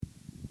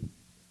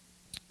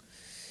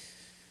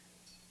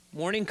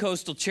Morning,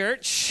 Coastal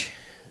Church.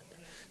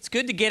 It's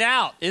good to get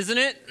out, isn't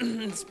it?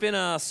 It's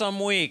been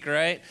some week,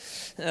 right?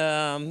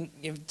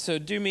 So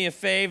do me a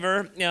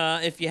favor.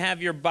 If you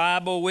have your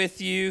Bible with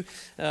you,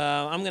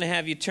 I'm going to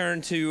have you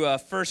turn to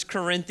 1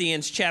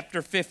 Corinthians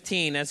chapter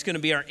 15. That's going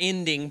to be our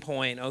ending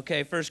point,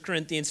 okay? 1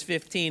 Corinthians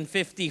 15,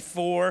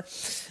 54.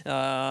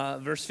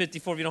 Verse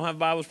 54, if you don't have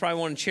Bibles, probably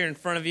one to chair in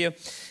front of you.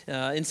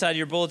 Inside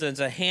your bulletin is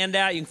a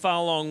handout. You can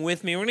follow along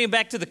with me. We're going to get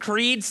back to the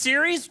Creed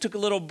series. Took a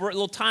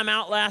little time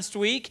out last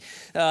week.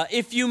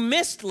 If you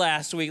missed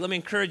last week, let me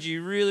encourage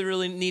you. You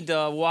really need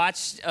to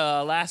watch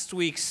last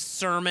week's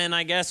sermon,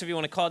 I guess, if you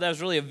want to call it that. It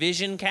was really a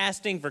vision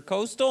casting for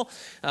Coastal.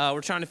 We're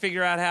trying to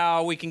figure out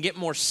how we can get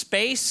more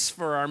space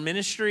for our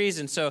ministries,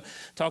 and so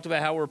talked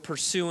about how we're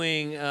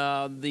pursuing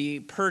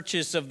the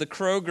purchase of the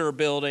Kroger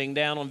building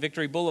down on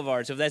Victory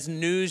Boulevard. So if that's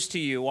news to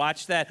you,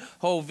 watch that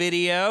whole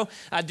video.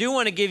 I do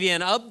want to give you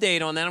an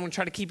update on that. I'm going to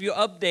try to keep you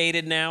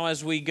updated now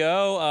as we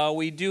go.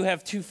 We do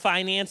have 2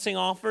 financing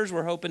offers.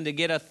 We're hoping to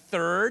get a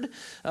third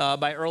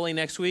by early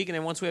next week, and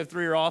then once we have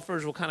 3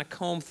 offers, we'll kind of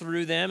comb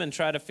through them and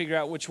try to figure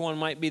out which one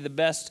might be the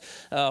best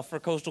for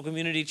Coastal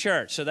Community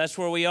Church. So that's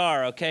where we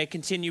are, okay?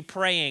 Continue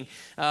praying.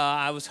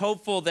 I was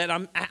hopeful that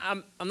I'm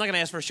not going to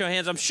ask for a show of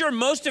hands. I'm sure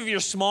most of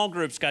your small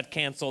groups got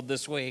canceled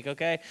this week,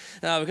 okay?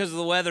 Because of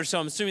the weather, so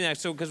I'm assuming that.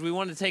 So because we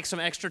wanted to take some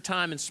extra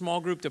time in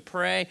small group to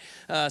pray.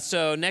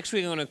 So next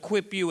week I'm going to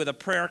equip you with a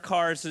prayer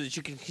card so that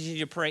you can continue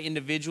to pray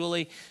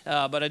individually.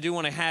 But I do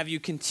want to have you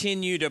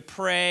continue to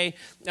pray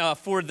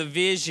for the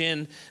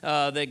vision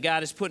that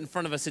God has put in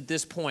front of us at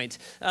this point.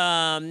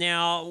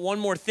 Now, one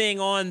more thing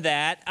on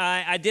that.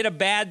 I did a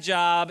bad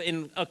job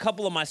in a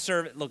couple of my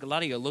services. Look, a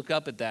lot of you look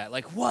up at that.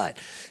 Like, what?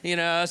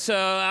 So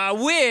I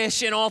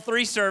wish in all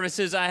 3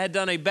 services I had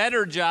done a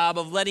better job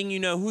of letting you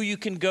know who you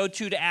can go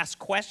to ask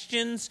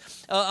questions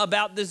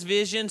about this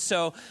vision.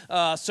 So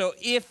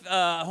if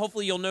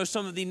hopefully you'll know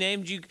some of the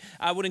names,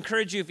 I would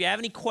encourage you, if you have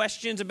any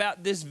questions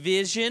about this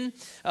vision,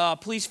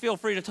 please feel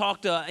free to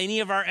talk to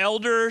any of our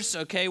elders,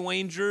 okay?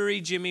 Wayne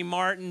Drury, Jimmy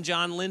Martin,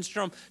 John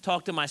Lindstrom.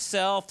 Talk to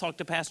myself, talk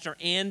to Pastor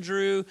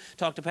Andrew,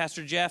 talk to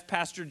Pastor Jeff,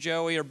 Pastor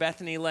Joey, or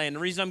Bethany Lane. The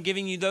reason I'm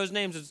giving you those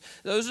names is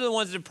those are the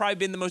ones that have probably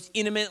been the most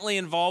intimately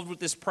involved with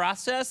this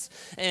process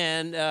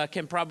and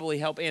can probably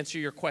help answer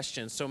your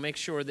questions. So make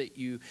sure that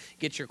you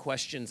get your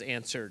questions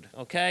answered,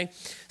 okay?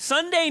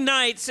 Sunday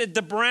nights at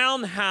the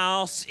Brown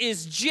House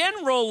is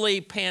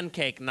generally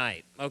pancake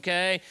night,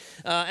 okay?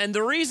 And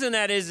the reason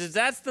that is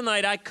that's the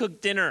night I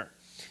cook dinner.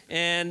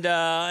 And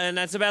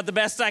that's about the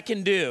best I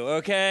can do,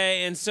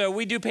 okay? And so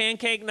we do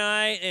pancake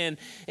night,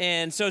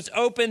 and so it's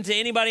open to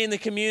anybody in the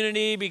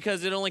community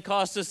because it only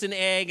costs us an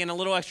egg and a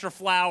little extra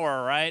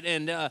flour, right?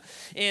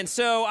 And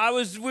so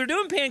we were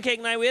doing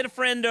pancake night. We had a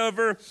friend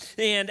over,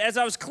 and as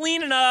I was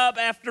cleaning up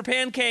after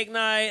pancake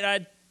night,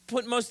 I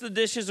put most of the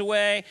dishes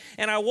away,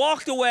 and I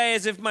walked away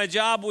as if my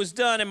job was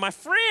done, and my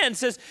friend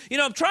says,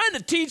 I'm trying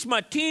to teach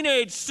my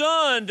teenage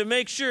son to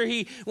make sure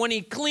when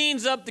he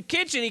cleans up the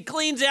kitchen, he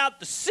cleans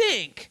out the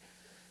sink.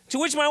 To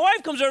which my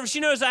wife comes over,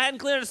 she knows I hadn't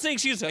cleaned out the sink.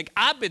 She was like,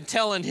 I've been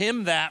telling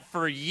him that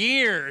for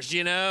years,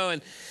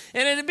 and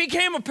it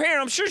became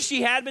apparent. I'm sure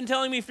she had been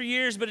telling me for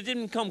years, but it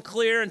didn't come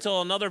clear until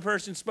another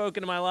person spoke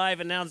into my life,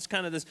 and now it's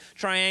kind of this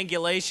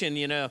triangulation,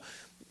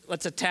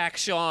 let's attack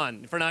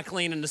Sean for not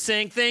cleaning the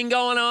sink thing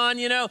going on,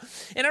 And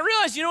I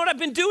realized, I've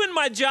been doing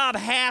my job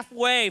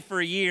halfway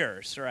for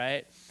years,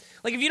 right?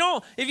 Like if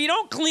you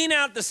don't clean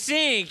out the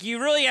sink, you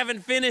really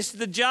haven't finished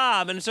the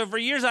job. And so for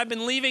years I've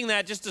been leaving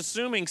that just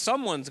assuming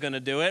someone's going to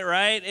do it,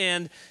 right?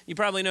 And you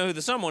probably know who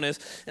the someone is.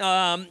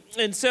 But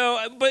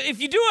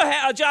if you do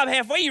a job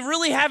halfway, you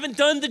really haven't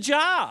done the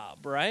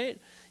job, right?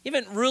 You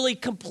haven't really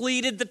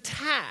completed the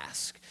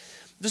task.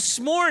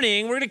 This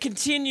morning, we're going to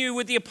continue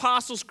with the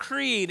Apostles'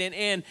 Creed,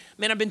 and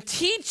I've been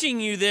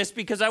teaching you this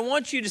because I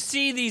want you to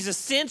see these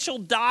essential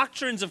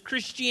doctrines of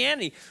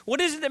Christianity. What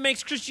is it that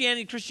makes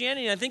Christianity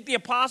Christianity? And I think the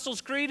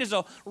Apostles' Creed is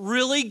a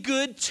really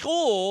good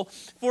tool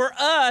for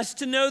us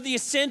to know the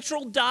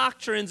essential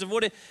doctrines of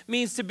what it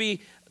means to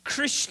be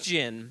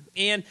Christian.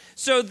 And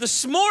so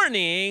this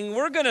morning,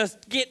 we're going to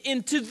get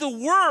into the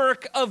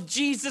work of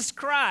Jesus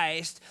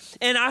Christ.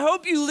 And I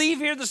hope you leave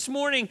here this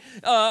morning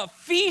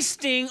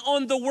feasting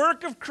on the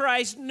work of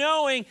Christ,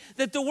 knowing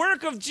that the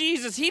work of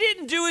Jesus, he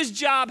didn't do his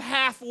job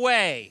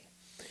halfway.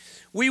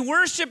 We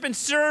worship and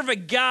serve a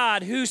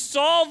God who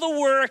saw the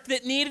work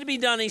that needed to be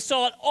done. He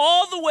saw it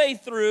all the way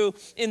through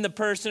in the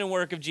person and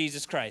work of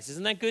Jesus Christ.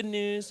 Isn't that good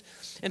news?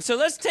 And so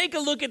let's take a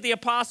look at the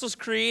Apostles'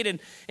 Creed.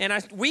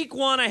 Week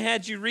 1, I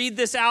had you read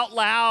this out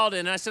loud,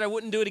 and I said I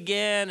wouldn't do it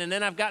again. And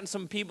then I've gotten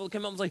some people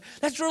come up and say,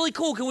 that's really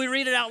cool. Can we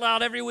read it out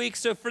loud every week?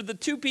 So for the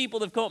 2 people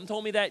that have come up and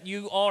told me that,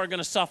 you all are going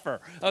to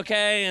suffer,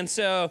 okay? And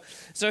so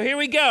here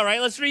we go, right?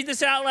 Let's read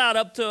this out loud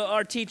up to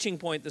our teaching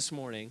point this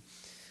morning.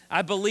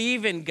 I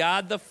believe in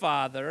God the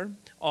Father,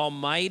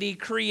 almighty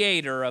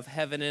creator of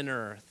heaven and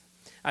earth.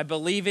 I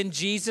believe in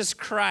Jesus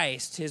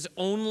Christ, his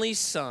only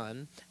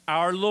Son,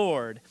 our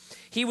Lord.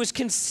 He was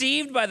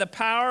conceived by the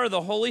power of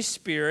the Holy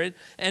Spirit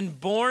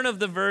and born of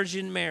the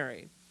Virgin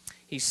Mary.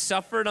 He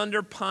suffered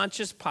under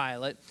Pontius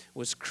Pilate,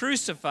 was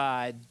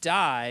crucified,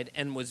 died,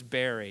 and was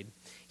buried.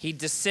 He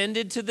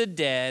descended to the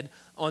dead.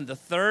 On the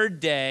third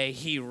day,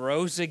 he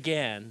rose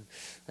again.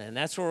 And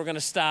that's where we're going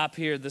to stop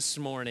here this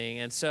morning.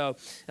 And so,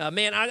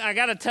 man, I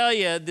got to tell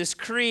you, this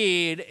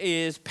creed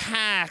is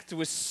packed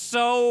with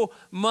so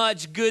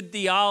much good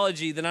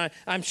theology that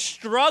I'm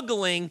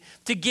struggling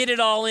to get it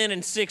all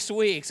in 6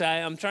 weeks.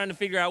 I'm trying to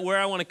figure out where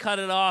I want to cut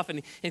it off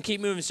and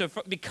keep moving. So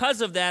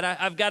because of that,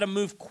 I've got to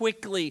move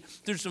quickly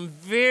through some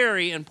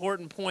very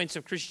important points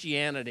of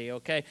Christianity,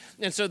 okay?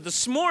 And so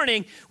this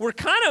morning, we're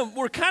kind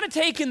of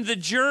taking the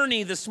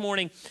journey this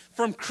morning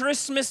from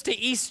Christmas to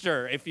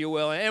Easter, if you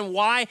will, and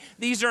why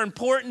these are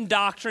important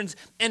doctrines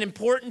and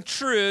important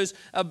truths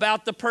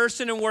about the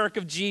person and work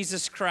of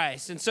Jesus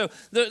Christ. And so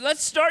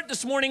let's start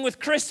this morning with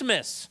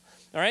Christmas.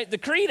 All right, the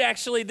creed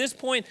actually at this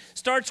point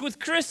starts with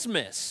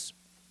Christmas.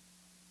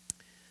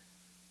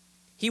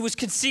 He was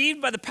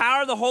conceived by the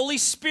power of the Holy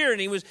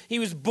Spirit. He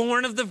was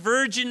born of the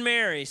Virgin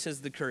Mary,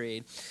 says the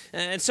creed.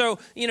 And so,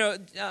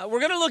 we're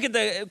going to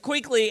look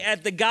quickly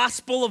at the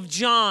Gospel of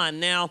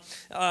John. Now,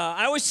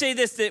 I always say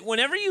this, that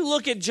whenever you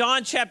look at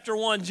John chapter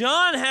 1,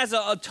 John has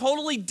a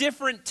totally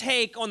different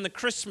take on the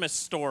Christmas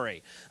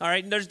story. All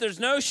right, there's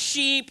no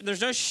sheep,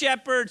 there's no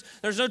shepherds,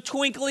 there's no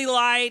twinkly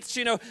lights.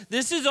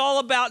 This is all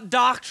about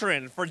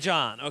doctrine for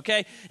John,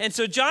 okay? And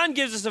so John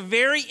gives us a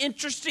very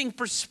interesting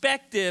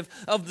perspective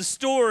of the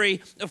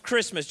story of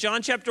Christmas.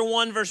 John chapter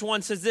 1 verse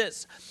 1 says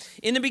this: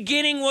 in the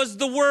beginning was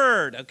the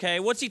Word. Okay,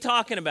 what's he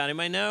talking about?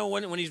 Anybody know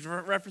when he's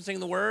referencing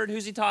the Word?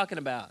 Who's he talking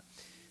about?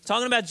 He's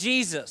talking about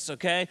Jesus,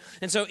 okay?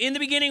 And so in the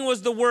beginning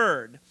was the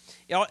Word.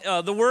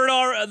 The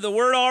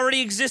word already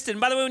existed. And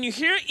by the way, when you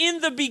hear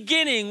in the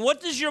beginning, what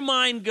does your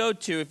mind go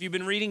to if you've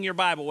been reading your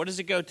Bible? What does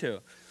it go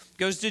to?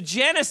 Goes to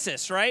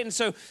Genesis, right? And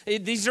so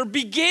these are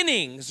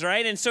beginnings,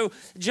 right? And so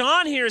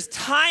John here is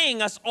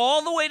tying us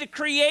all the way to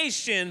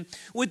creation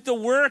with the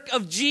work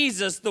of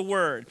Jesus, the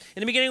Word. In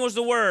the beginning was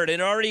the Word.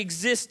 It already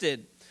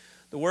existed.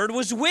 The Word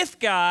was with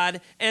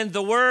God, and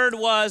the Word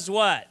was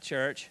what,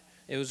 church?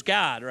 It was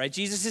God, right?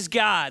 Jesus is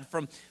God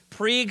from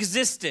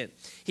pre-existent.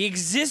 He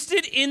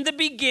existed in the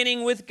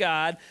beginning with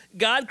God.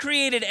 God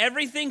created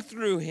everything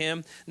through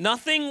him.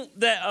 Nothing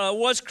that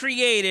was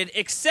created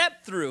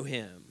except through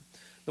him.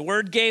 The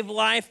Word gave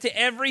life to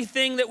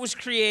everything that was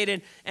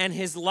created, and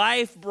his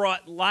life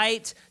brought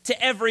light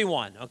to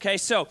everyone. Okay,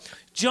 so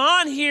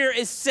John here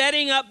is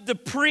setting up the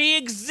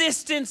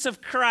pre-existence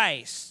of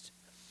Christ.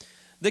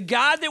 The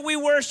God that we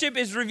worship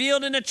is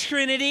revealed in a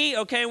Trinity,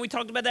 okay, and we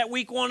talked about that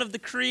week 1 of the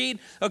Creed.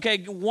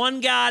 Okay, one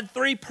God,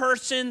 3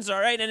 persons, all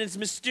right, and it's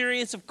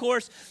mysterious, of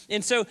course.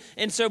 And so,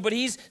 but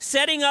he's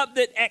setting up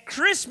that at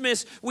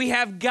Christmas we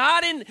have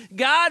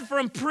God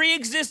from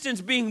pre-existence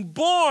being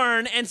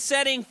born and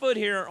setting foot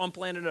here on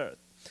planet Earth.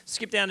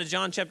 Skip down to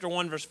John chapter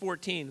 1, verse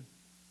 14.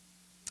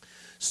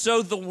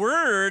 So the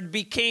Word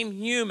became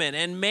human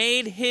and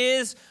made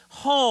his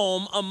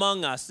home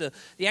among us.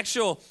 The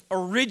actual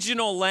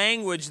original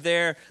language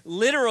there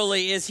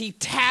literally is he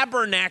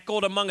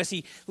tabernacled among us.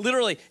 He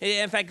literally,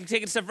 in fact,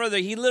 take it a step further,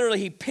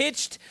 he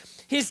pitched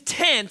his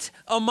tent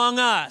among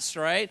us,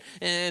 right?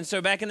 And so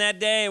back in that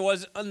day, it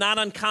was not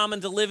uncommon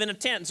to live in a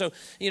tent. So,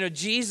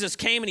 Jesus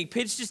came and he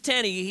pitched his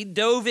tent. He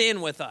dove in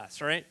with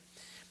us, right?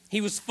 He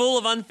was full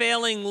of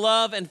unfailing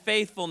love and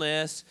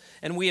faithfulness,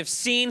 and we have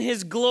seen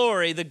his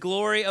glory, the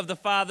glory of the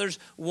Father's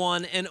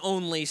one and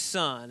only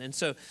Son. And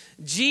so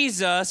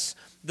Jesus,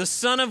 the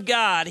Son of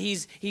God,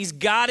 he's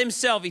God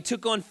himself. He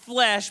took on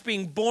flesh,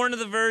 being born of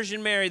the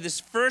Virgin Mary. This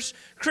first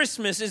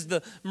Christmas is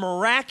the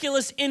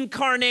miraculous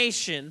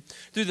incarnation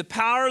through the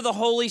power of the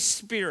Holy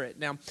Spirit.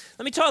 Now,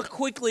 let me talk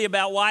quickly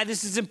about why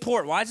this is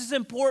important. Why is this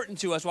important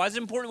to us? Why is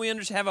it important we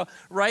have a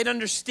right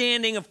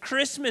understanding of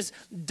Christmas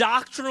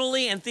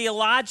doctrinally and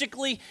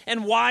theologically,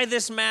 and why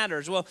this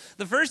matters? Well,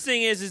 the first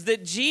thing is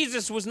that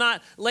Jesus was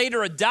not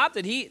later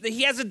adopted.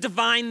 He has a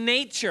divine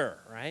nature,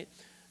 right?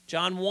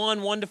 John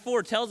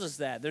 1:1-4 tells us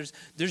that.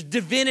 There's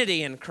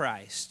divinity in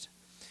Christ.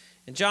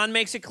 And John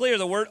makes it clear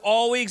the Word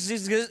always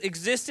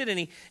existed,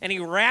 and he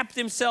wrapped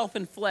himself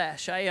in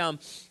flesh.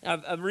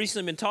 I've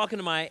recently been talking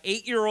to my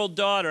 8-year-old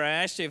daughter.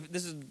 If you've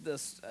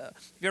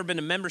ever been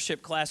to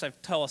membership class, I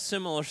tell a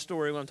similar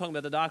story when I'm talking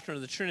about the doctrine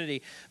of the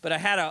Trinity. But I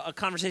had a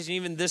conversation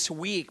even this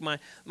week.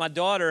 My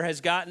daughter has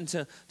gotten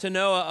to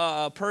know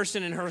a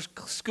person in her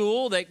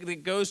school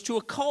that goes to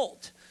a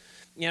cult.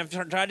 I've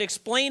tried to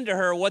explain to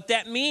her what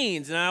that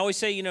means. And I always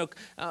say,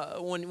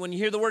 when you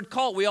hear the word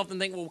cult, we often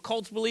think, well,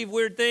 cults believe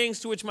weird things,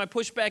 to which my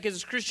pushback is,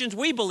 as Christians,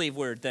 we believe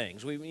weird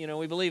things. We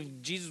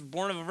believe Jesus was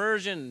born of a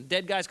virgin,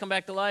 dead guys come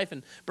back to life,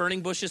 and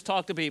burning bushes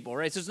talk to people,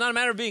 right? So it's not a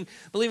matter of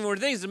believing weird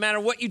things. It's a matter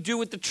of what you do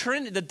with the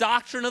Trinity, the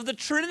doctrine of the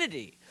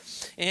Trinity.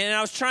 And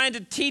I was trying to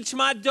teach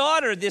my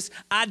daughter this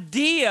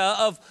idea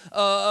of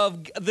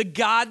the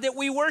God that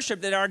we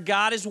worship, that our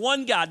God is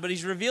one God, but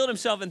he's revealed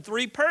himself in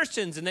 3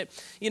 persons. And that,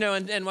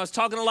 and I was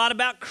talking a lot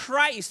about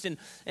Christ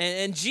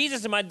and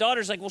Jesus, and my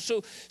daughter's like, well,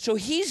 so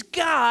he's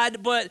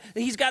God, but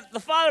he's got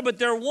the Father, but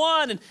they're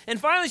one. And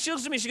finally she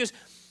looks at me, she goes,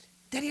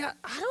 Daddy, I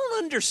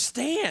don't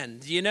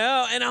understand,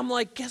 And I'm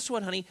like, guess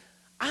what, honey?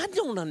 I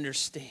don't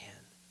understand.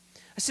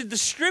 I said, the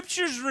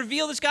scriptures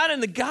reveal this God,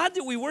 and the God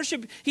that we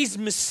worship, he's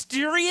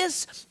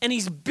mysterious, and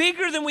he's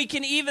bigger than we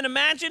can even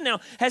imagine. Now,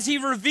 has he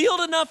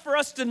revealed enough for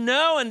us to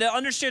know and to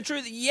understand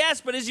truth?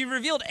 Yes, but has he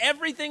revealed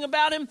everything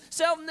about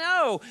himself?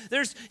 No.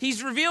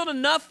 He's revealed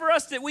enough for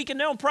us that we can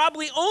know,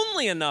 probably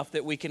only enough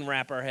that we can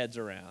wrap our heads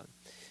around.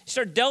 You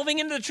start delving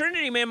into the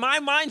Trinity, man, my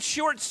mind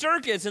short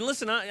circuits. And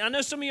listen, I know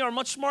some of you are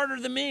much smarter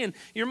than me, and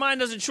your mind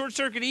doesn't short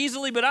circuit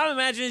easily, but I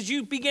imagine as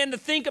you begin to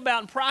think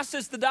about and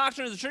process the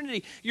doctrine of the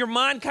Trinity, your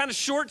mind kind of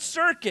short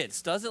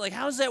circuits, does it? Like,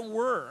 how does that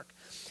work?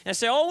 And I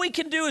say, all we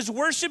can do is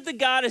worship the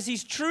God as he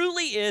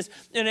truly is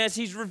and as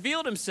he's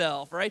revealed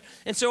himself, right?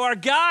 And so our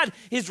God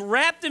has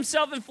wrapped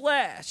himself in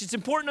flesh. It's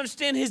important to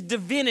understand his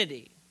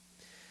divinity.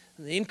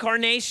 The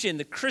incarnation,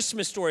 the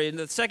Christmas story, and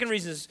the second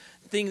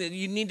thing that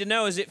you need to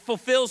know is it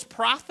fulfills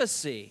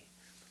prophecy.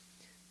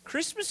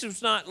 Christmas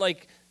is not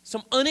like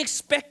some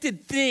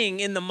unexpected thing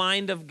in the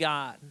mind of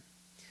God.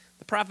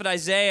 The prophet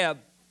Isaiah,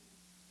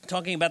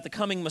 talking about the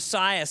coming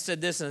Messiah,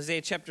 said this in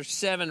Isaiah chapter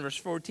 7, verse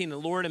 14. The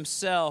Lord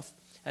himself,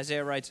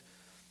 Isaiah writes,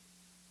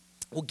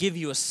 will give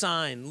you a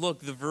sign. Look,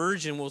 the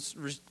virgin will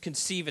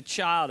conceive a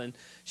child, and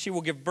she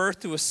will give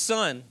birth to a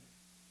son.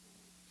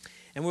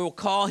 And we will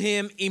call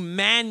him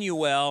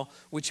Emmanuel,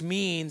 which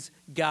means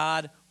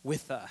God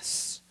with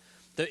us.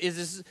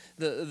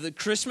 The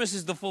Christmas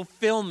is the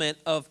fulfillment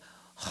of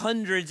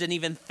hundreds and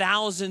even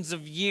thousands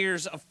of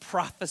years of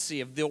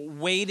prophecy of the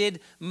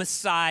awaited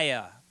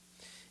Messiah.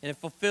 And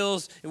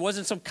it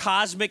wasn't some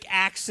cosmic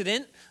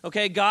accident,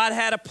 okay? God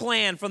had a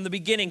plan from the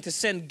beginning to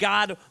send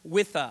God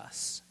with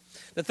us.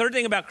 The third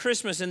thing about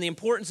Christmas and the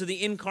importance of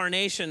the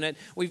incarnation that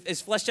is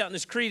fleshed out in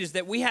this creed is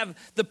that we have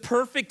the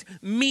perfect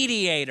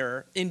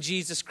mediator in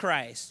Jesus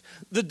Christ.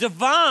 The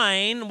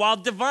divine, while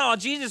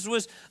Jesus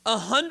was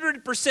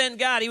 100%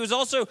 God, he was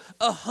also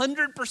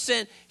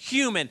 100%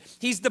 human.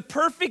 He's the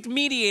perfect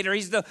mediator.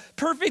 He's the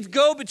perfect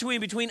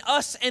go-between between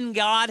us and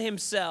God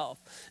himself.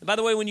 And by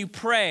the way, when you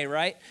pray,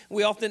 right,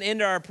 we often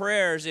end our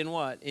prayers in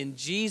what? In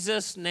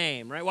Jesus'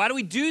 name, right? Why do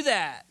we do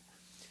that?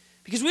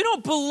 Because we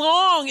don't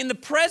belong in the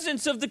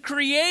presence of the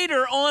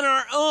Creator on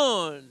our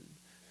own.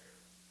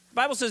 The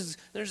Bible says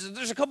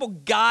there's a couple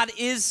God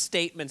is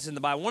statements in the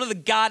Bible. One of the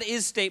God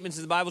is statements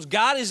in the Bible is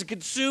God is a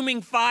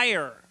consuming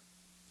fire.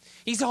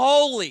 He's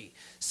holy.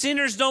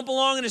 Sinners don't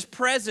belong in his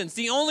presence.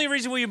 The only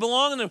reason we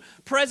belong in the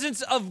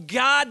presence of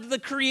God the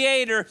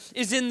Creator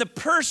is in the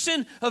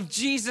person of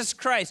Jesus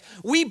Christ.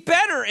 We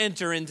better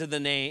enter into the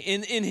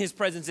name in his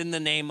presence in the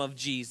name of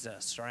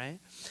Jesus, right?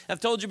 I've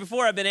told you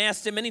before, I've been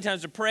asked many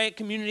times to pray at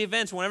community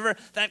events. Whenever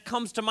that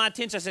comes to my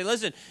attention, I say,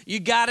 listen,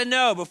 you got to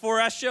know before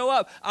I show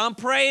up, I'm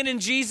praying in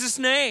Jesus'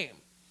 name.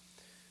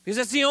 Because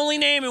that's the only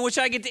name in which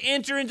I get to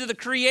enter into the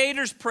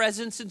Creator's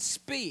presence and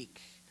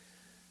speak,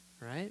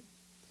 right?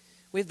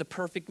 We have the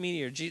perfect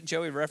mediator.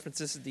 Joey referenced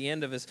this at the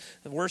end of his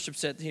worship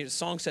set, his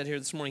song set here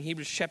this morning,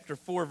 Hebrews chapter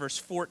 4, verse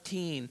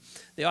 14.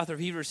 The author of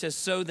Hebrews says,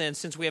 so then,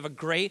 since we have a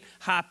great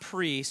high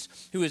priest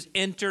who has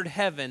entered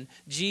heaven,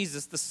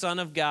 Jesus, the Son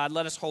of God,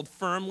 let us hold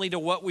firmly to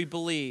what we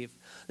believe.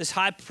 This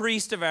high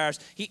priest of ours,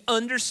 he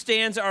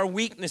understands our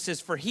weaknesses,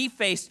 for he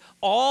faced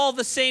all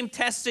the same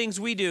testings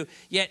we do,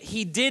 yet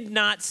he did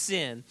not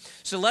sin.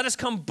 So let us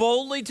come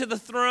boldly to the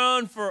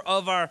throne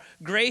of our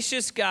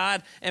gracious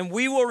God, and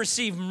we will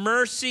receive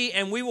mercy,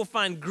 and we will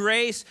find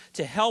grace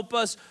to help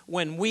us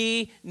when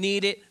we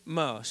need it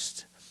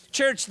most.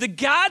 Church, the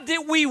God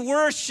that we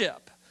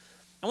worship,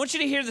 I want you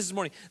to hear this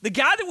morning. The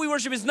God that we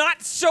worship is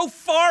not so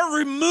far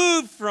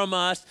removed from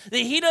us that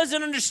he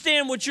doesn't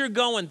understand what you're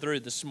going through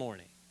this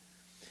morning.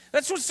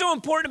 That's what's so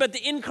important about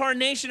the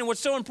incarnation and what's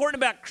so important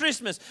about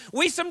Christmas.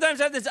 We sometimes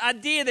have this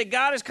idea that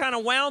God has kind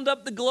of wound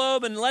up the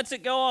globe and lets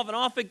it go off and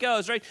off it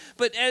goes, right?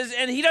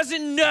 And he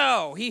doesn't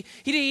know. He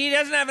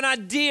doesn't have an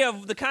idea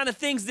of the kind of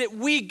things that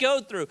we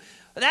go through.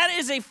 That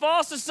is a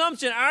false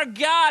assumption. Our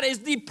God is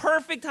the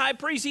perfect high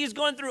priest. He has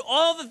gone through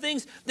all the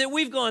things that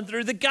we've gone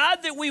through. The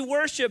God that we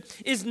worship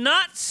is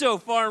not so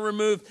far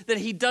removed that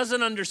he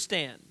doesn't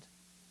understand.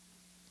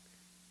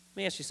 Let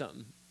me ask you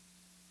something.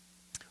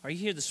 Are you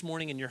here this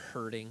morning and you're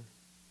hurting?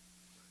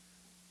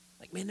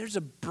 Like, man, there's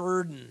a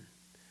burden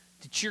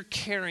that you're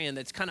carrying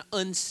that's kind of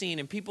unseen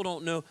and people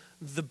don't know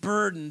the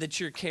burden that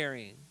you're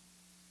carrying.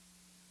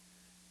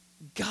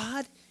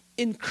 God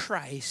in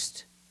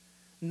Christ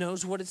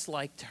knows what it's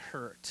like to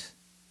hurt.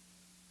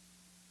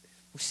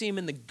 We see him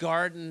in the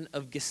Garden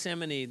of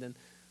Gethsemane the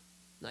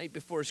night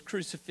before his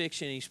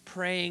crucifixion. He's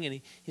praying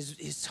and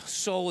his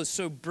soul is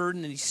so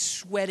burdened and he's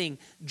sweating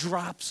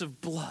drops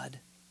of blood.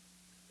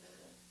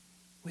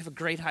 We have a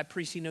great high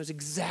priest. He knows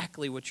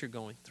exactly what you're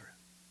going through.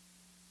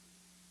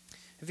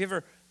 Have you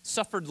ever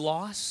suffered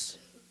loss?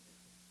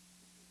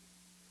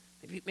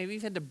 Maybe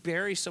you've had to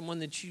bury someone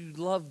that you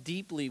love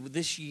deeply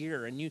this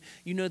year, and you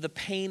know the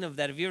pain of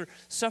that. Have you ever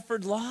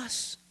suffered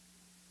loss?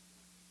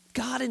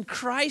 God in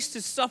Christ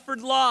has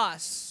suffered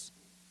loss.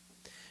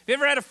 Have you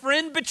ever had a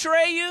friend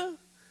betray you?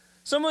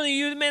 Someone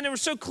you, man, they were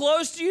so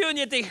close to you, and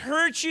yet they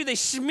hurt you, they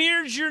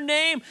smeared your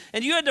name,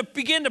 and you had to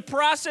begin to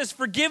process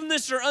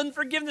forgiveness or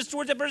unforgiveness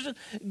towards that person.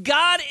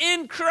 God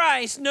in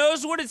Christ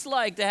knows what it's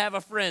like to have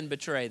a friend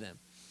betray him.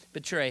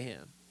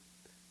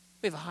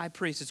 We have a high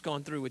priest that's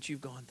gone through what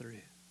you've gone through. You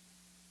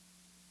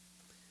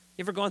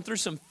ever gone through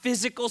some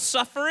physical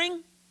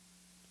suffering?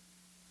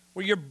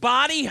 Where your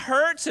body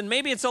hurts, and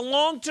maybe it's a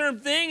long-term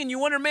thing, and you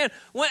wonder, man,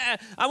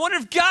 I wonder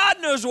if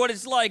God knows what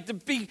it's like to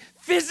be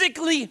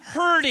physically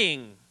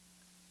hurting.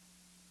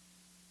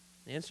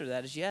 The answer to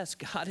that is yes.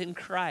 God in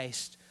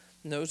Christ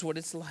knows what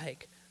it's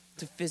like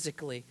to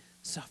physically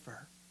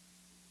suffer.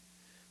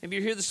 Maybe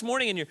you're here this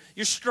morning and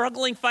you're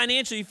struggling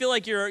financially. You feel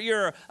like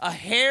you're a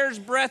hair's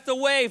breadth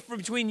away from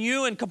between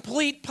you and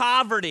complete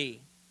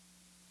poverty.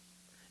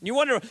 And you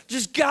wonder,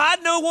 does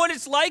God know what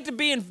it's like to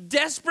be in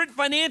desperate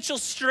financial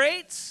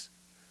straits?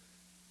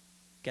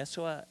 Guess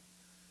what?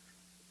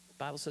 The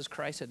Bible says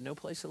Christ had no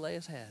place to lay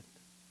his head.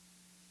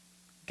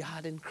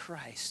 God in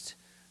Christ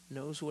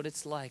knows what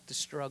it's like to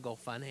struggle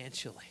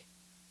financially.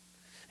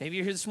 Maybe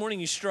you're here this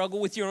morning, you struggle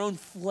with your own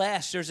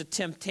flesh. There's a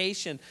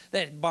temptation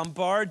that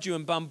bombards you,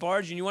 and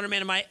you wonder,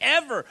 man, am I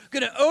ever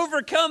going to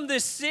overcome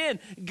this sin?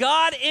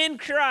 God in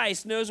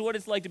Christ knows what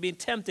it's like to be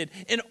tempted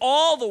in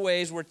all the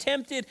ways we're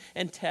tempted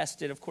and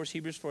tested. Of course,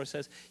 Hebrews 4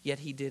 says, yet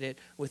he did it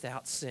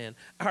without sin.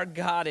 Our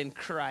God in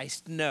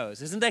Christ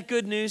knows. Isn't that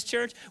good news,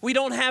 church? We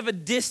don't have a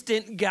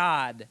distant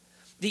God.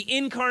 The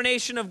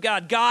incarnation of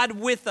God, God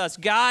with us,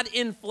 God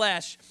in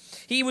flesh.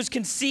 He was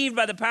conceived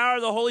by the power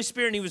of the Holy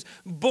Spirit, and he was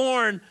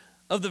born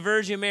of the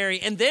Virgin Mary.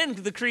 And then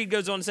the creed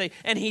goes on to say,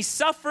 and he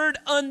suffered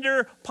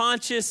under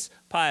Pontius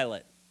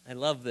Pilate. I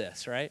love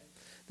this, right?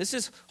 This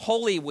is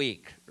Holy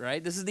Week,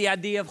 right? This is the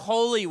idea of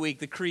Holy Week,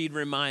 the creed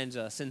reminds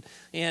us. And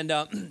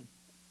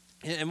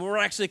we're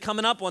actually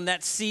coming up on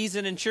that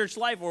season in church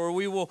life where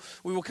we will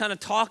kind of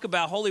talk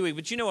about Holy Week.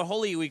 But you know what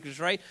Holy Week is,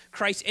 right?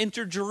 Christ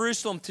entered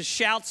Jerusalem to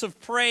shouts of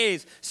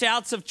praise,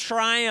 shouts of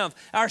triumph.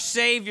 Our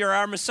Savior,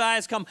 our Messiah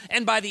has come.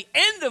 And by the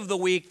end of the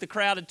week, the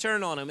crowd had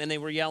turned on him, and they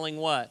were yelling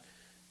what?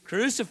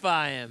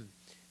 Crucify him.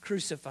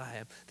 Crucify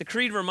him. The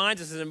creed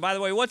reminds us, and by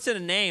the way, what's in a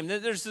name?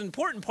 There's an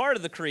important part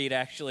of the creed,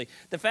 actually.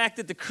 The fact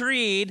that the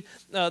creed,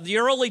 the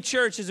early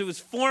church, as it was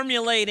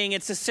formulating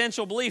its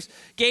essential beliefs,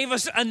 gave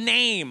us a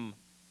name.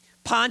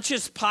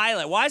 Pontius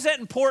Pilate. Why is that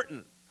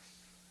important?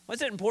 Why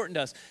is that important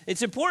to us?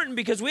 It's important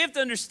because we have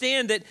to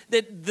understand that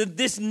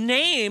this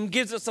name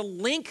gives us a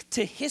link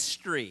to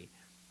history.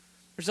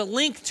 There's a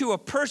link to a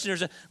person.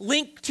 There's a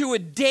link to a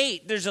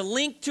date. There's a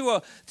link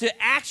to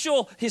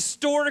actual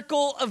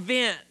historical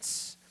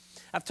events.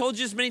 I've told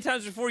you this many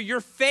times before.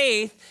 Your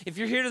faith, if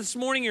you're here this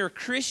morning, you're a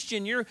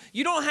Christian. You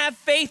don't have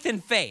faith in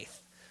faith.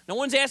 No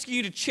one's asking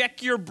you to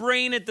check your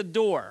brain at the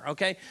door,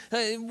 okay?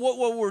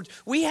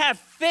 We have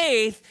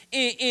faith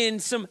in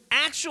some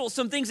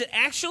things that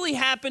actually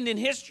happened in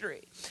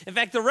history. In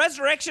fact, the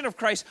resurrection of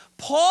Christ,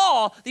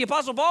 Paul, the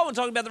Apostle Paul, when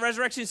talking about the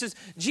resurrection, he says,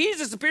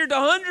 Jesus appeared to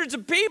hundreds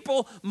of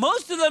people.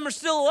 Most of them are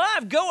still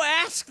alive. Go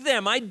ask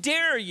them. I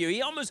dare you.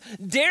 He almost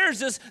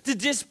dares us to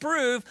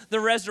disprove the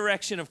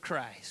resurrection of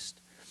Christ.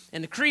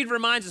 And the creed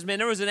reminds us, man,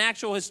 there was an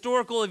actual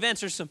historical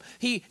event.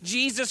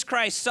 Jesus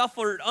Christ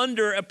suffered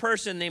under a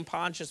person named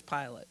Pontius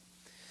Pilate.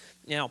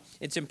 Now,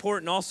 it's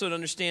important also to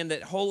understand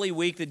that Holy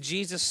Week, that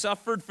Jesus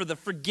suffered for the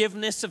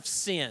forgiveness of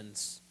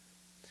sins.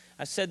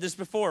 I said this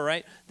before,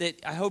 right?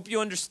 That I hope you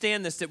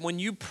understand this, that when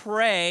you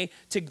pray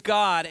to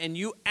God and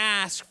you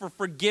ask for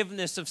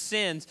forgiveness of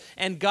sins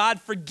and God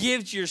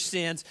forgives your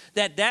sins,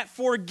 that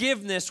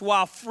forgiveness,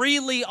 while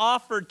freely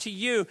offered to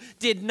you,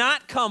 did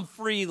not come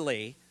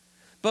freely,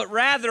 but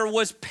rather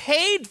was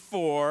paid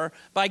for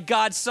by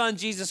God's Son,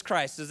 Jesus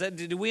Christ.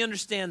 Do we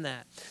understand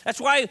that? That's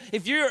why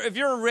if you're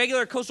a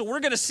regular Coastal,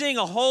 we're going to sing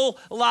a whole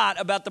lot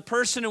about the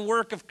person and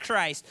work of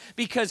Christ,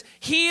 because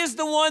he is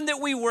the one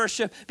that we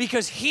worship,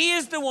 because he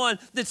is the one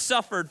that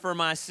suffered for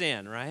my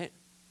sin, right?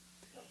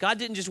 God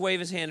didn't just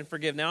wave his hand and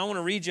forgive. Now, I want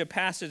to read you a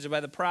passage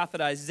by the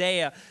prophet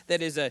Isaiah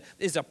that is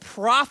a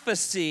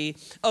prophecy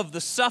of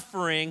the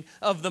suffering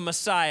of the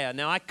Messiah.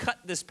 Now, I cut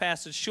this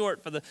passage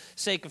short for the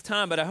sake of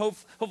time, but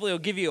hopefully it'll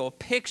give you a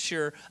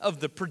picture of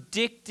the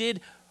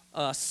predicted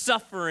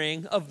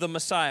suffering of the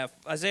Messiah.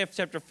 Isaiah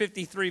chapter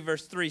 53,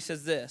 verse 3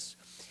 says this.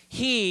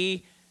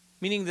 He,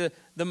 meaning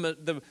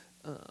the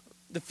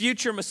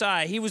future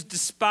Messiah, he was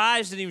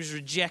despised and he was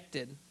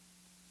rejected.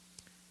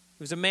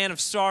 He was a man of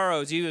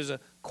sorrows. He was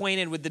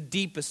acquainted with the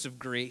deepest of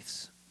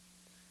griefs.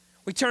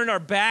 We turned our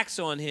backs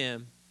on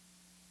him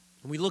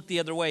and we looked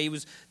the other way. He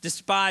was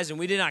despised and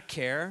we did not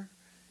care.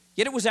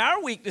 Yet it was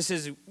our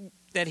weaknesses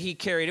that he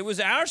carried. It was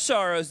our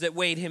sorrows that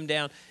weighed him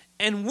down.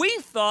 And we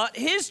thought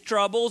his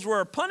troubles were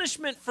a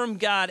punishment from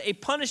God, a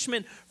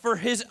punishment for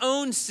his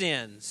own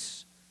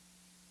sins.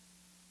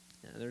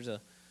 Now, there's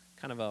a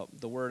kind of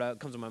the word that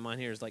comes to my mind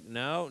here is like,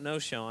 no,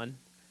 Sean.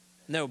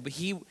 No, but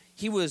he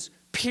was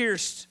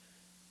pierced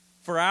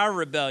for our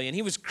rebellion.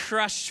 He was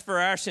crushed for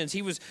our sins.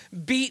 He was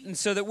beaten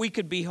so that we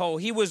could be whole.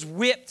 He was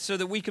whipped so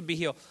that we could be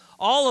healed.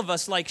 All of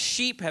us, like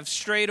sheep, have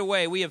strayed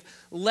away. We have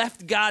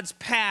left God's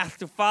path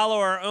to follow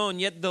our own,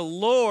 yet the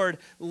Lord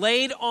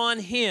laid on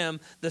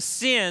him the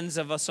sins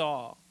of us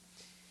all.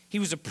 He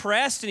was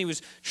oppressed and he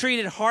was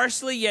treated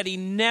harshly, yet he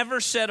never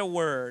said a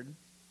word.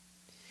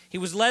 He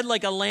was led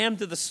like a lamb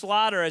to the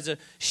slaughter, as a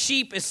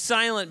sheep is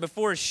silent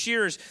before his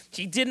shearers.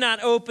 He did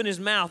not open his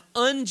mouth.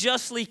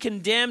 Unjustly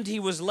condemned, he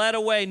was led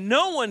away.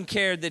 No one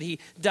cared that he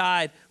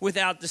died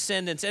without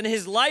descendants, and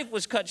his life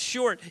was cut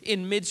short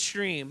in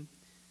midstream.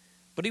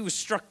 But he was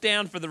struck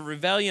down for the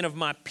rebellion of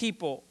my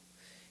people.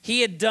 He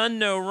had done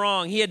no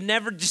wrong. He had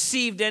never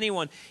deceived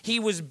anyone. He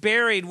was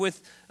buried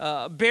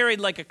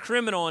like a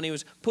criminal, and he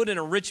was put in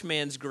a rich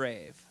man's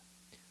grave.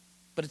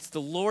 But it's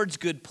the Lord's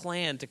good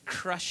plan to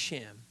crush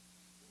him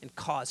and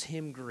cause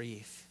him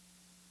grief.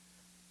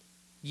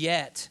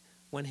 Yet,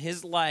 when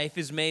his life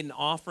is made an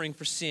offering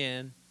for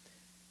sin,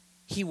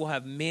 he will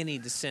have many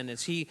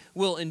descendants. He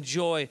will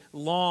enjoy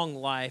long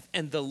life,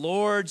 and the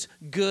Lord's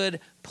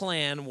good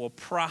plan will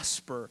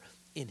prosper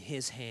in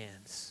his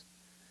hands.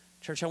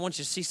 Church, I want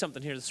you to see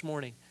something here this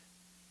morning.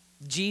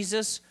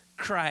 Jesus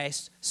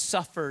Christ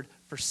suffered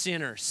for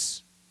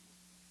sinners.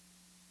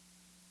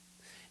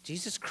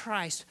 Jesus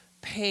Christ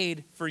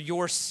paid for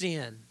your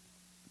sin.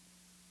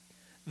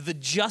 The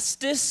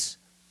justice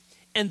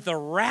and the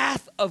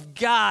wrath of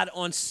God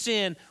on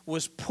sin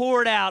was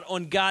poured out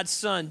on God's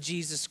Son,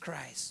 Jesus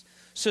Christ,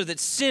 so that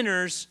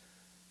sinners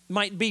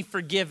might be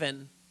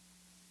forgiven.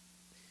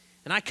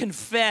 And I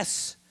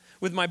confess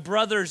with my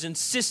brothers and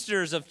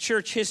sisters of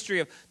church history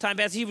of time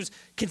past, he was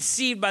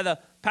conceived by the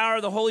power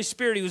of the Holy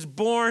Spirit. He was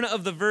born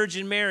of the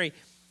Virgin Mary.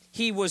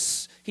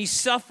 He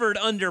suffered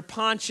under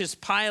Pontius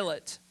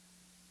Pilate.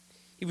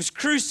 He was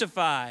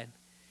crucified.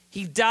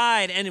 He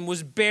died and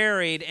was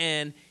buried,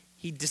 and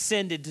he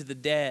descended to the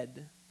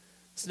dead.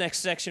 This next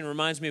section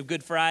reminds me of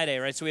Good Friday,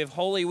 right? So we have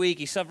Holy Week.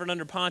 He suffered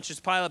under Pontius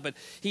Pilate, but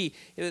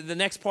the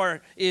next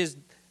part is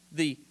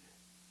the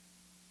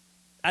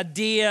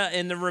idea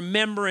and the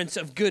remembrance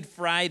of Good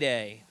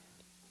Friday.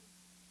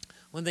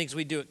 One of the things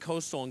we do at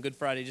Coastal on Good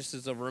Friday, just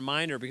as a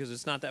reminder, because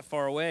it's not that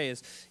far away,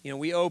 is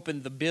we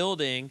open the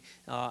building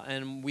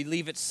and we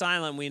leave it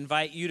silent. We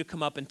invite you to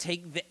come up and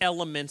take the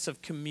elements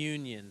of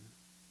communion.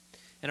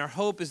 And our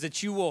hope is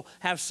that you will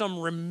have some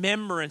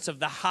remembrance of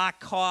the high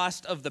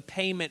cost of the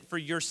payment for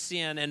your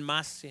sin and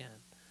my sin.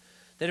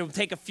 That it will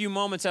take a few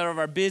moments out of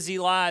our busy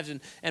lives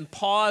and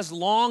pause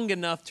long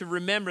enough to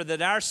remember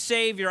that our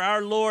Savior,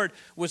 our Lord,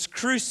 was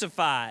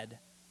crucified.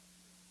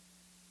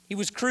 He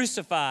was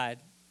crucified.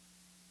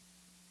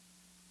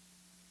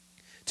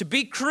 To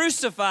be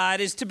crucified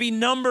is to be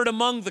numbered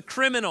among the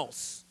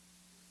criminals.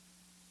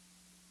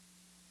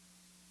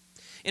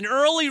 In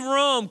early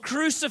Rome,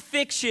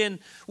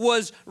 crucifixion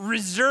was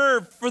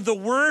reserved for the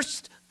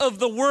worst of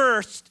the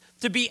worst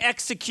to be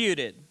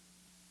executed.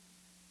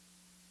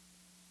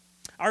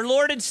 Our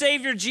Lord and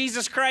Savior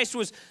Jesus Christ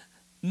was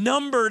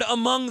numbered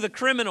among the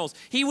criminals.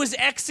 He was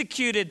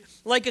executed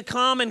like a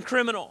common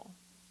criminal.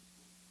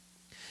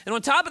 And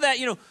on top of that,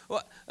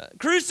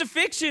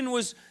 crucifixion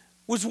was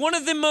one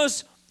of the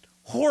most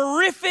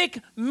horrific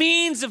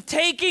means of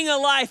taking a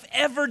life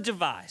ever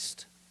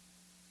devised.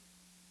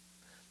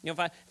 If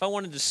I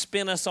wanted to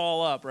spin us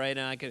all up, right,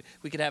 and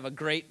we could have a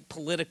great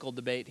political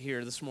debate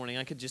here this morning,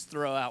 I could just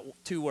throw out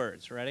two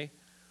words. Ready?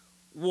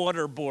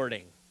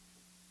 Waterboarding.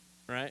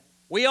 Right?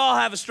 We all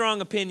have a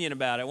strong opinion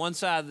about it, one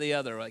side or the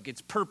other, like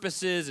its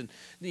purposes and,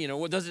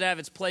 what does it have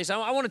its place.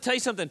 I want to tell you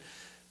something.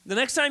 The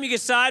next time you get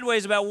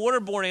sideways about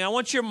waterboarding, I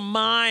want your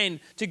mind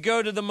to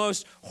go to the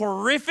most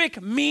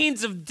horrific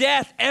means of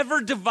death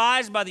ever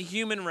devised by the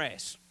human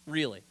race.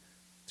 Really.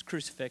 It's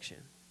crucifixion.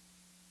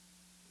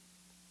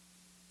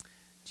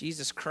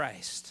 Jesus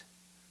Christ,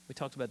 we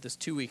talked about this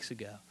 2 weeks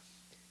ago.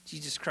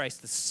 Jesus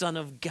Christ, the Son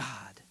of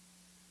God,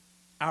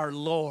 our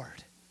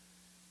Lord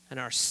and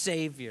our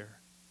Savior,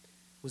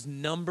 was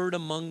numbered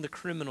among the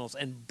criminals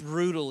and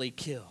brutally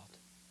killed.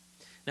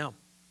 Now,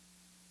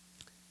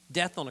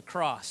 death on a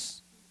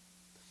cross.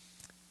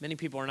 Many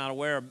people are not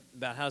aware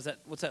about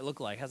what's that look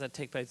like? How does that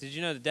take place? Did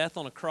you know that death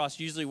on a cross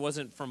usually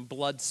wasn't from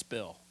blood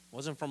spill?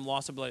 Wasn't from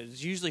loss of blood.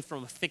 It's usually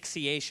from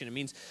asphyxiation. It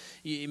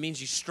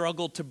means you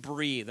struggle to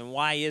breathe. And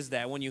why is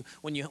that? When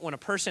a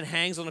person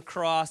hangs on a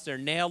cross, they're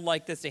nailed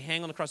like this. They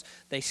hang on the cross.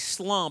 They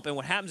slump, and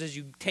what happens is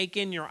you take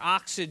in your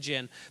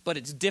oxygen, but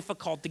it's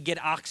difficult to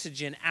get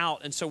oxygen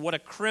out. And so, what a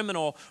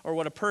criminal or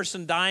what a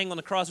person dying on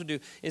the cross would do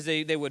is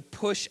they would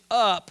push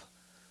up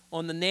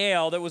on the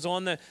nail that was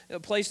on the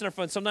place in their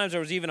front. Sometimes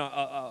there was even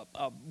a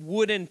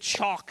wooden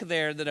chalk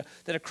there that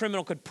a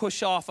criminal could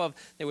push off of.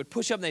 They would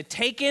push up and they'd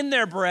take in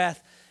their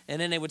breath, and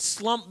then they would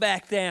slump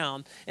back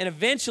down. And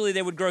eventually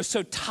they would grow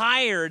so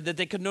tired that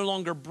they could no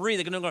longer breathe.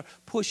 They could no longer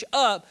push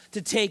up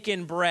to take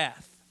in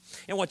breath.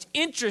 And what's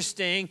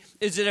interesting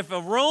is that if a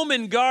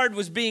Roman guard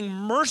was being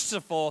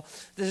merciful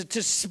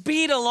to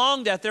speed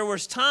along death, there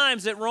was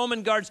times that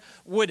Roman guards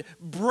would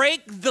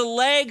break the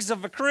legs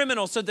of a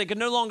criminal so they could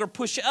no longer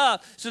push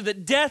up, so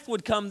that death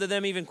would come to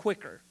them even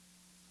quicker.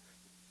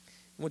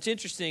 What's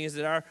interesting is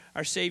that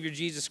our Savior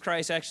Jesus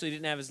Christ actually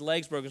didn't have his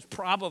legs broken. It's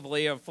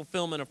probably a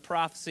fulfillment of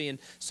prophecy in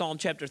Psalm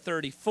chapter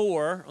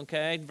 34,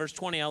 okay? Verse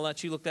 20, I'll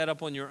let you look that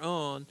up on your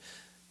own.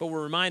 But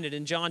we're reminded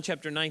in John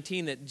chapter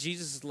 19 that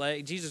Jesus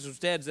was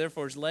dead,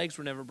 therefore his legs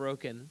were never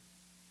broken.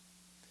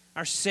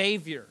 Our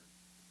Savior,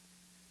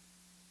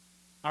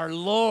 our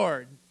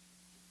Lord,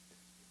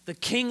 the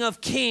King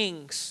of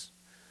Kings,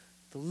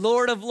 the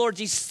Lord of Lords,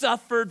 he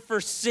suffered for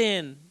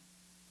sin.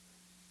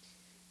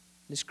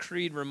 This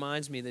creed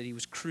reminds me that he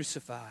was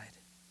crucified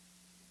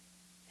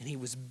and he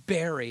was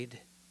buried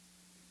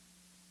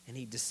and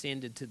he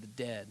descended to the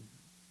dead.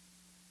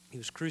 He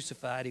was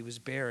crucified, he was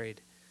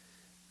buried,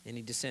 and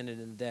he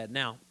descended in the dead.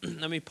 Now,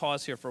 let me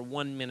pause here for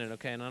 1 minute,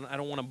 okay? And I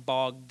don't want to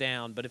bog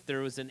down, but if there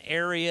was an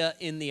area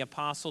in the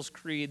Apostles'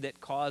 Creed that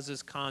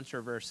causes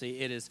controversy,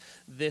 it is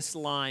this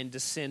line,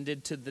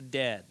 descended to the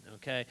dead,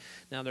 okay?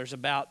 Now, there's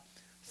about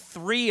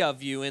 3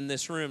 of you in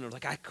this room. They're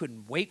like, I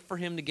couldn't wait for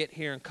him to get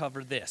here and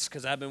cover this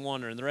because I've been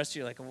wondering. The rest of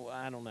you are like, well,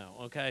 I don't know.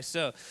 Okay,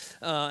 so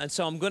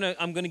I'm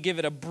gonna give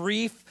it a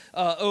brief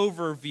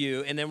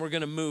overview, and then we're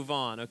gonna move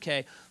on.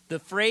 Okay, the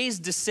phrase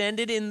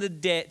 "descended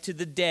to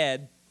the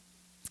dead"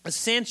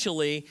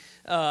 essentially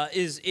there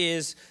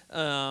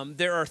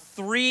are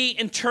 3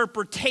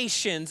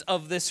 interpretations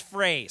of this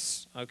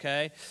phrase,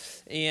 okay?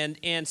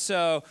 And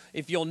so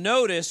if you'll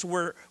notice,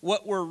 what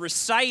we're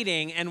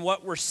reciting and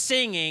what we're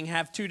singing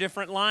have 2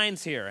 different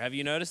lines here. Have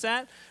you noticed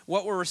that?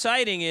 What we're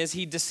reciting is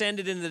he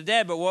descended into the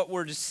dead, but what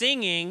we're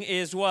singing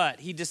is what?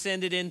 He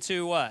descended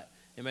into what?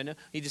 Anybody know?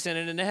 He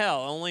descended into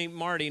hell. Only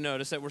Marty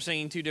noticed that we're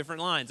singing 2 different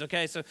lines.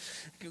 Okay, so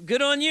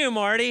good on you,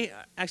 Marty.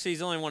 Actually, he's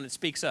the only one that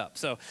speaks up.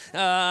 So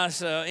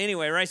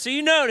anyway, right? So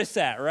you notice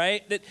that,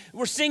 right? That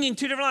we're singing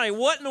 2 different lines.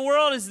 What in the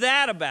world is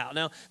that about?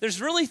 Now,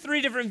 there's really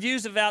 3 different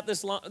views about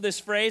this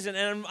phrase,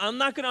 and I'm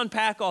not going to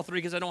unpack all 3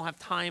 because I don't have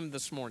time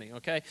this morning.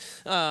 Okay,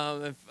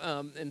 and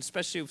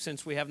especially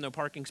since we have no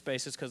parking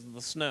spaces because of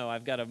the snow,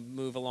 I've got to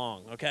move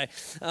along. Okay,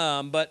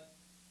 but.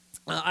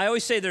 I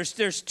always say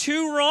there's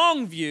 2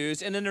 wrong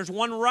views, and then there's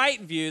 1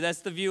 right view. That's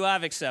the view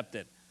I've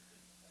accepted.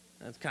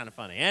 That's kind of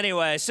funny.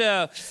 Anyway,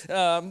 so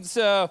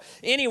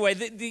anyway,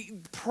 the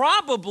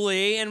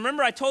probably, and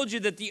remember I told you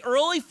that the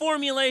early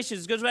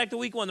formulations, goes back to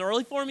week 1, the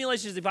early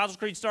formulations of the Apostles'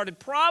 Creed started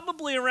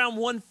probably around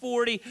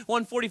 140,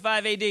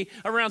 145 AD.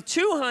 Around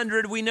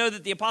 200, we know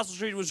that the Apostles'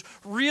 Creed was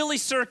really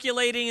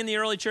circulating in the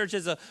early church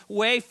as a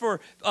way for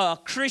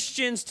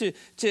Christians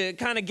to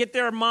kind of get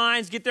their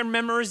minds, get their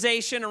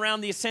memorization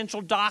around the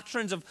essential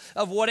doctrines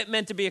of what it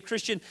meant to be a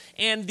Christian.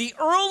 And the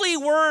early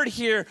word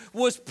here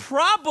was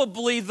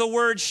probably the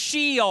word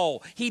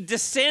Sheol. He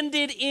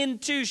descended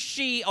into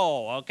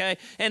Sheol, okay?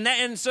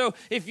 And so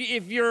if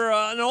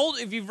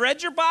you've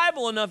read your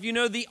Bible enough, you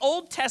know the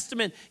Old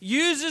Testament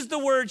uses the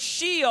word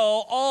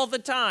Sheol all the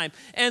time.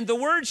 And the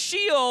word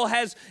Sheol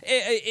has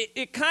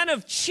it kind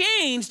of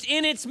changed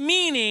in its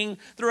meaning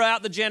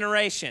throughout the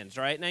generations,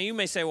 right? Now you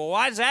may say, well,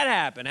 why does that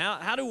happen?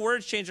 How do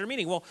words change their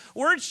meaning? Well,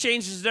 words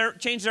change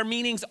their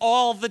meanings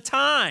all the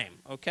time,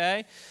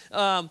 okay?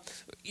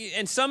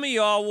 And some of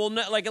y'all will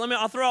know,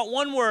 I'll throw out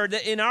 1 word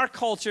that in our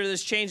culture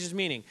this changes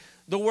meaning.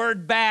 The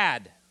word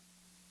bad,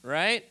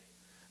 right?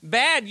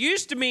 Bad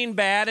used to mean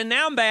bad, and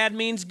now bad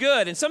means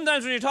good. And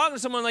sometimes when you're talking to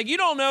someone, you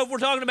don't know if we're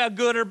talking about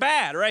good or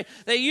bad, right?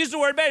 They use the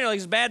word bad, and you're like,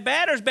 is bad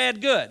bad or is bad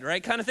good,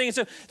 right? Kind of thing. And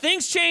so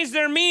things change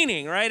their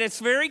meaning, right? It's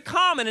very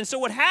common. And so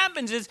what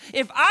happens is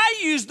if I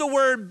use the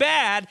word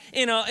bad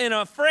in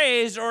a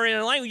phrase or in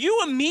a language,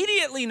 you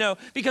immediately know,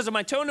 because of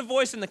my tone of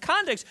voice and the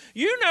context,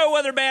 you know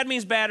whether bad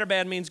means bad or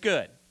bad means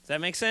good. Does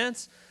that make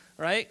sense?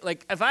 Right?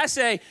 Like if I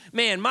say,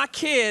 man, my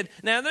kid,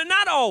 now they're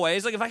not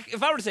always, if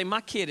I were to say my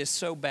kid is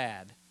so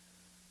bad,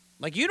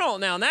 you don't,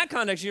 now in that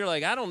context, you're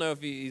like, I don't know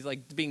if he's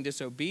being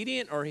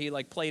disobedient or he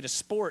played a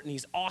sport and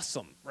he's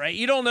awesome, right?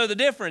 You don't know the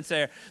difference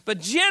there.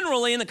 But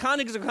generally, in the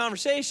context of a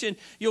conversation,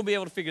 you'll be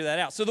able to figure that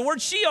out. So the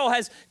word Sheol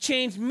has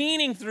changed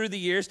meaning through the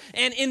years.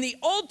 And in the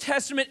Old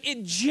Testament,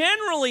 it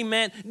generally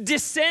meant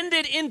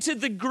descended into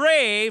the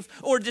grave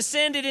or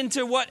descended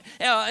into what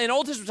in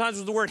Old Testament times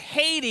was the word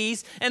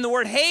Hades. And the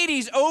word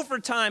Hades over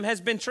time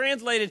has been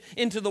translated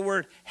into the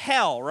word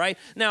hell, right?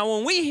 Now,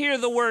 when we hear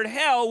the word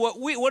hell,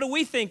 what do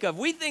we think of?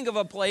 We think of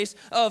a place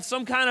of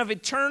some kind of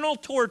eternal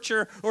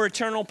torture or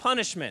eternal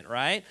punishment,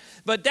 right?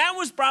 But that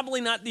was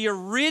probably not the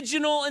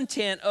original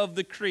intent of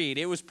the creed.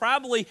 It was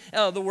probably,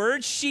 the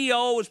word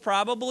Sheol was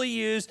probably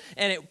used,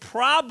 and it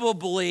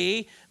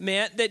probably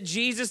meant that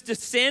Jesus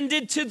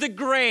descended to the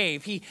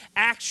grave. He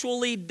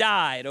actually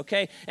died,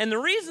 okay? And the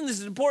reason this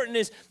is important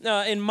is,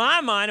 in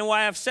my mind, and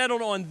why I've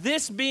settled on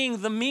this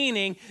being the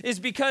meaning, is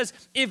because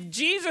if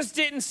Jesus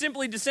didn't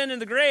simply descend in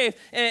the grave,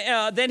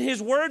 then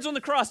his words on the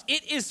cross,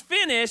 "It is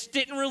finished,"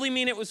 didn't really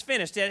mean it was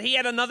finished. That he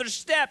had another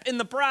step in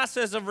the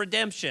process of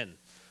redemption.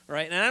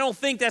 right? And I don't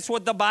think that's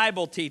what the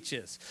Bible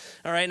teaches,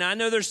 all right? Now, I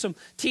know there's some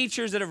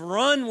teachers that have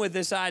run with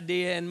this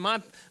idea, and in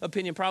my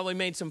opinion, probably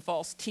made some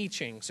false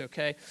teachings,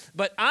 okay?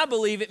 But I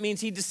believe it means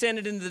he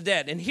descended into the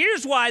dead. And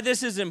here's why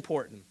this is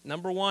important.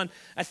 Number one,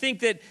 I think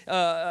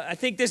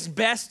this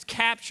best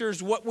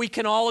captures what we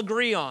can all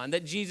agree on,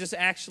 that Jesus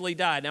actually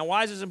died. Now,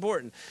 why is this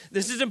important?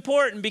 This is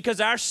important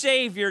because our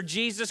Savior,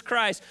 Jesus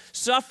Christ,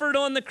 suffered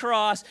on the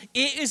cross,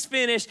 it is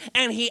finished,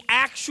 and he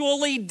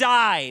actually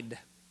died.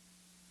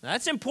 Now,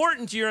 that's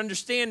important to your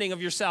understanding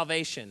of your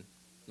salvation,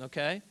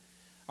 okay?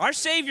 Our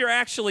Savior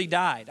actually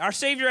died. Our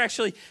Savior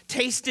actually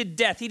tasted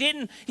death. He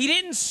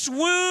didn't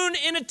swoon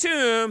in a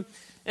tomb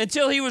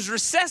until he was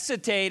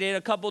resuscitated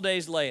a couple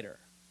days later.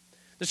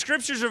 The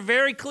scriptures are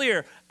very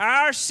clear.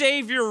 Our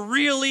Savior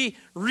really,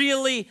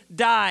 really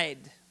died.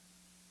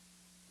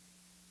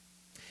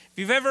 If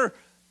you've ever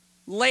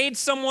laid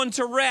someone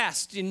to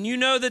rest and you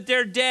know that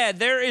they're dead,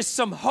 there is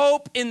some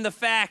hope in the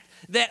fact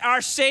that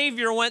our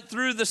Savior went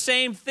through the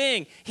same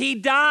thing. He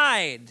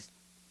died.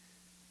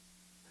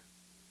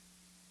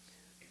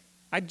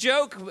 I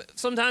joke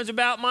sometimes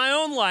about my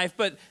own life,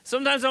 but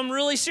sometimes I'm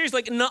really serious.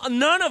 Like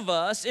none of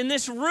us in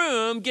this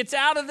room gets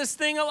out of this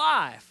thing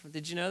alive.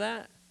 Did you know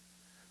that?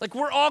 Like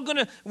we're all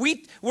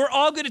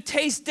gonna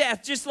taste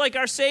death just like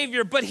our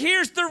Savior. But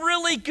here's the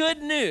really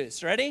good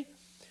news. Ready?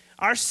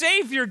 Our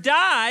Savior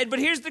died, but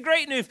here's the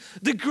great news.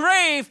 The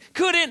grave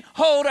couldn't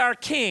hold our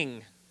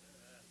King.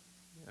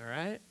 All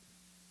right?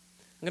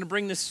 I'm going to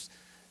bring this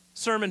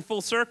sermon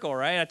full circle,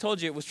 right? I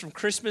told you it was from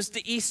Christmas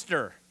to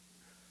Easter.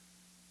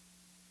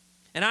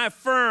 And I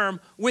affirm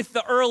with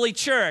the early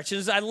church,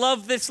 and I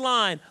love this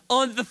line,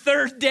 on the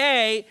third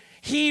day,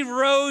 he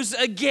rose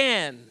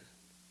again.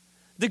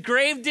 The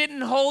grave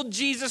didn't hold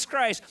Jesus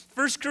Christ.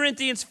 1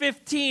 Corinthians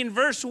 15,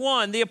 verse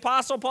 1, the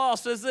Apostle Paul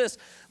says this,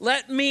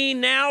 "Let me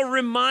now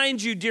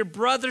remind you, dear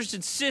brothers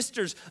and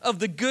sisters, of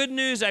the good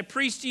news I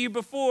preached to you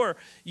before.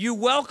 You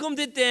welcomed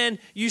it then.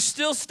 You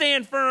still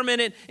stand firm in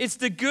it. It's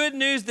the good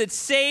news that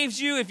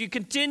saves you if you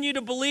continue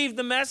to believe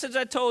the message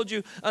I told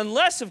you,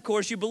 unless, of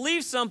course, you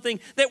believe something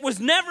that was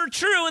never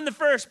true in the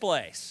first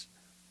place."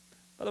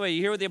 By the way,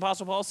 you hear what the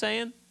Apostle Paul's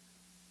saying?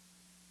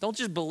 Don't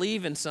just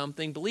believe in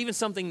something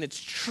that's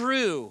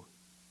true.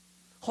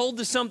 Hold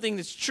to something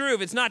that's true.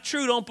 If it's not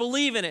true, don't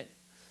believe in it.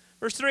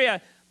 Verse 3,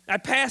 I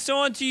pass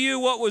on to you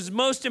what was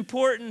most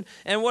important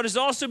and what has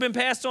also been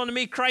passed on to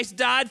me. Christ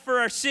died for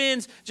our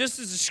sins, just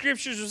as the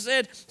scriptures have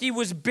said. He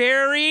was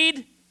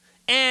buried,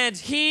 and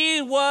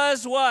he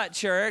was what,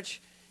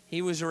 church?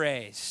 He was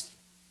raised.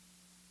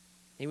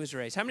 He was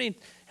raised. How many,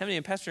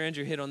 and Pastor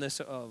Andrew hit on this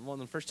one of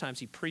the first times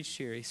he preached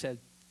here. He said,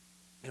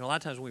 a lot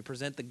of times when we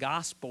present the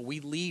gospel, we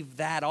leave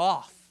that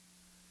off.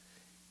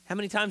 How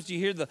many times do you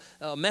hear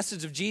the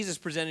message of Jesus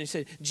presented? He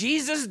said,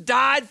 Jesus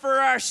died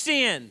for our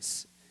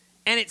sins.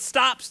 And it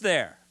stops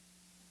there,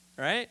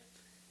 right?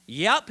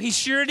 Yep, he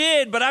sure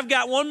did, but I've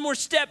got one more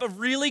step of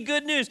really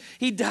good news.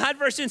 He died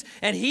for our sins,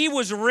 and he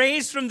was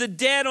raised from the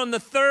dead on the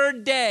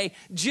third day,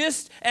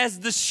 just as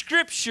the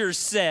scriptures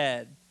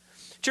said.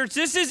 Church,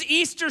 this is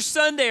Easter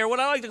Sunday, or what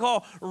I like to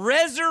call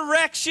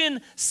Resurrection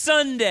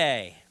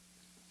Sunday.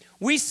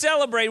 We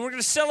celebrate. We're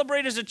going to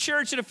celebrate as a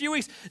church in a few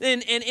weeks.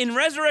 And in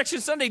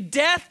Resurrection Sunday,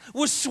 death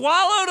was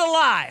swallowed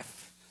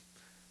alive.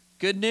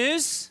 Good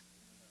news?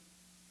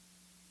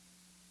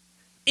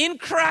 In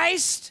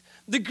Christ,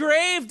 the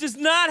grave does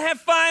not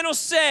have final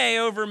say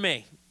over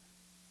me.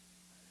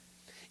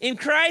 In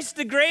Christ,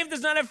 the grave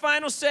does not have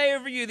final say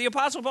over you. The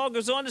Apostle Paul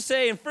goes on to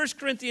say in 1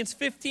 Corinthians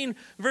 15,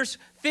 verse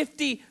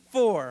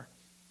 54,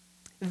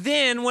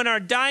 "Then when our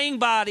dying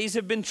bodies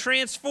have been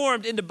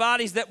transformed into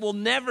bodies that will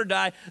never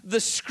die, the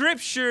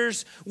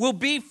scriptures will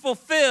be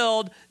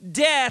fulfilled.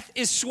 Death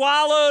is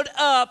swallowed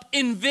up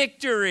in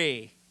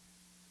victory."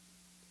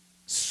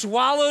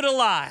 Swallowed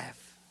alive.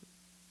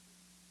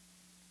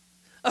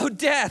 Oh,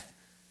 death,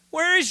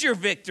 where is your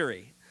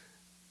victory?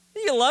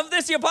 You love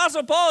this? The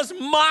Apostle Paul is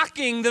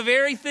mocking the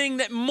very thing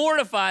that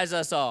mortifies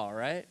us all,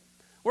 right?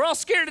 We're all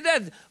scared to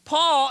death.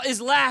 Paul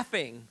is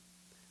laughing.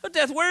 Oh,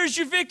 death, where is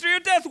your victory? Oh,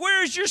 death,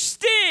 where is your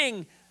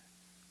sting?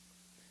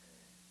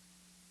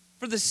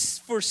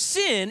 For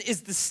sin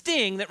is the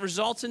sting that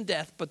results in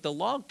death, but the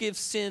law gives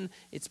sin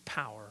its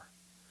power.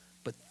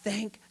 But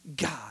thank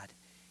God,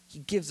 he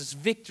gives us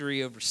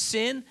victory over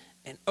sin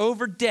and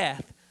over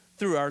death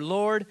through our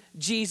Lord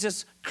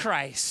Jesus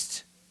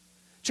Christ.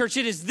 Church,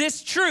 it is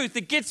this truth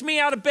that gets me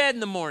out of bed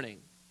in the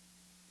morning.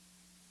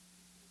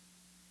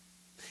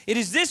 It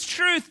is this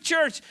truth,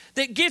 church,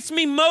 that gets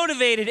me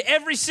motivated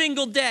every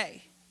single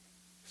day.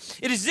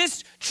 It is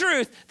this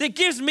truth that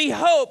gives me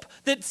hope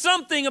that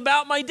something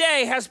about my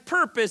day has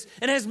purpose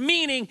and has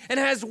meaning and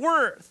has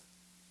worth.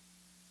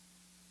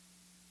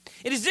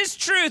 It is this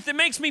truth that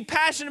makes me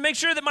passionate to make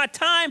sure that my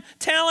time,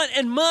 talent,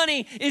 and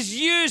money is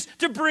used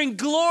to bring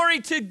glory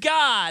to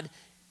God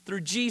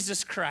through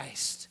Jesus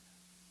Christ.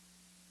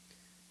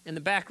 In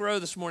the back row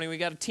this morning, we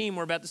got a team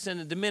we're about to send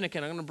to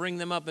Dominican. I'm going to bring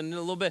them up in a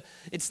little bit.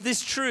 It's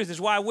this truth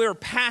is why we're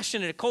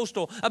passionate at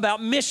Coastal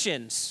about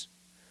missions.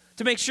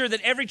 to make sure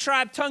that every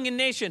tribe, tongue, and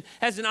nation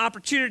has an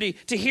opportunity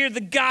to hear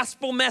the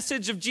gospel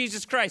message of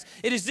Jesus Christ.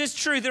 It is this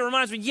truth that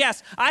reminds me,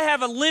 yes, I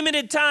have a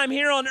limited time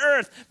here on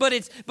earth, but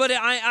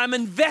I'm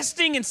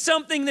investing in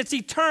something that's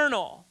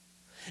eternal.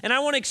 And I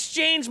want to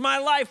exchange my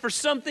life for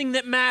something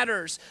that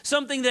matters,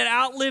 something that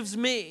outlives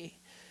me.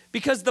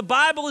 Because the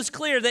Bible is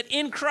clear that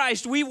in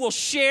Christ we will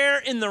share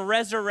in the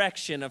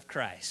resurrection of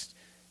Christ.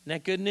 Isn't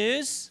that good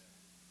news?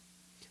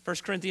 1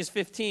 Corinthians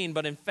 15,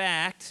 but in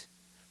fact,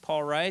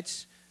 Paul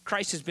writes,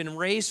 Christ has been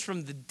raised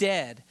from the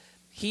dead.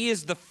 He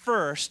is the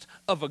first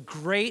of a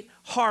great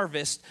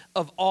harvest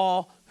of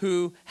all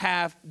who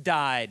have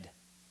died.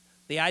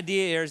 The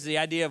idea here is the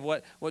idea of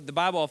what the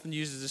Bible often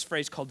uses this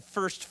phrase called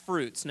first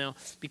fruits. Now,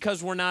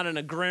 because we're not an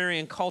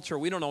agrarian culture,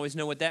 we don't always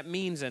know what that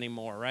means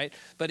anymore, right?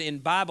 But in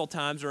Bible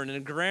times or in an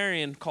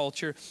agrarian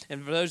culture,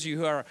 and for those of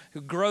you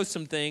who grow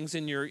some things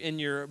in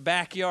your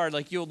backyard,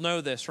 like you'll know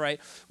this,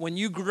 right? When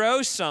you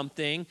grow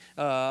something,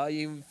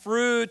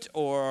 fruit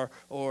or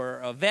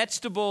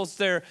vegetables,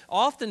 there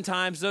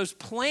oftentimes those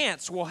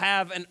plants will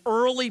have an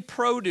early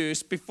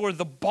produce before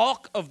the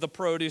bulk of the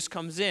produce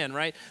comes in,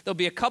 right? There'll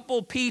be a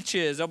couple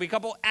peaches, there'll be a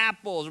couple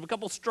apples, a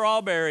couple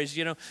strawberries,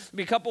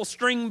 be a couple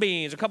string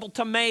beans, a couple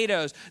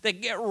tomatoes that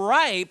get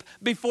ripe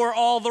before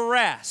all the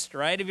rest,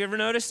 right? Have you ever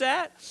noticed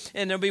that?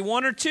 And there'll be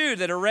one or two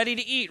that are ready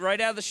to eat right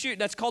out of the chute.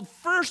 That's called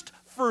first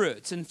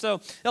fruits. And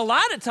so a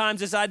lot of times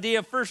this idea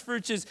of first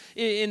fruits is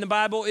in the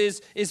Bible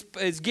is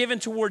given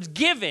towards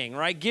giving,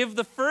 right? Give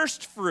the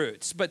first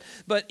fruits. But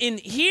in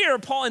here,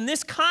 Paul, in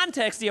this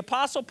context, the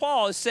Apostle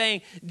Paul is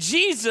saying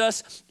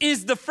Jesus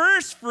is the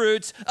first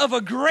fruits of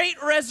a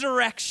great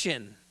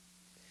resurrection.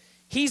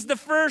 He's the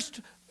first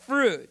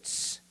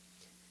fruits.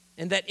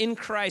 And that in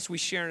Christ we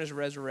share in his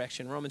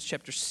resurrection. Romans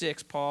chapter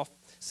 6, Paul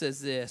says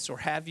this, or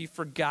have you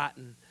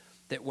forgotten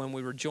that when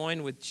we were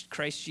joined with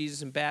Christ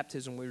Jesus in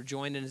baptism, we were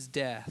joined in his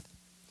death?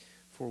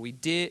 For we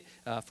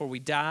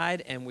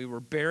died and we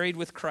were buried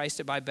with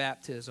Christ by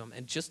baptism.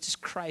 And just as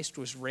Christ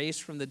was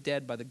raised from the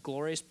dead by the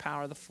glorious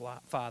power of the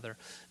Father,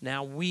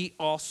 now we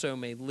also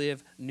may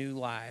live new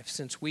lives.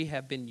 Since we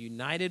have been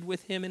united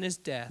with him in his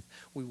death,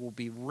 we will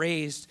be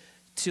raised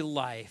to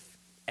life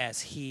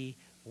as he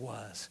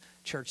was.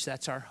 Church,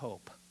 that's our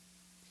hope.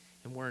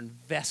 And we're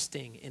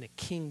investing in a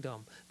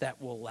kingdom that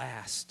will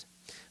last.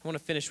 I want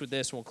to finish with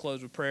this and we'll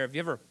close with prayer. Have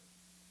you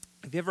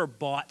ever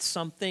bought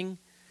something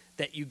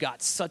that you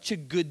got such a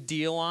good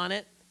deal on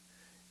it?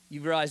 You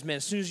realize, man,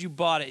 as soon as you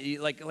bought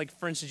it, like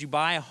for instance, you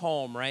buy a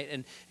home, right?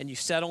 And you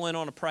settle in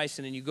on a price,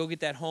 and then you go get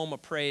that home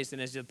appraised,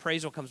 and as the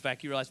appraisal comes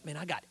back, you realize, man,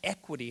 I got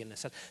equity in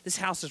this house. This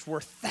house is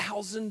worth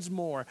thousands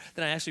more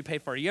than I actually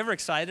paid for it. Are you ever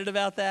excited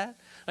about that?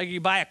 Like you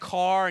buy a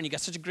car, and you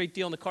got such a great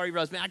deal in the car, you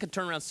realize, man, I could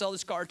turn around and sell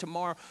this car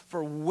tomorrow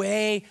for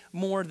way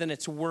more than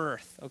it's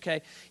worth,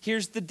 okay?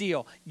 Here's the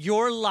deal.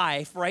 Your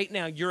life right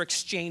now, you're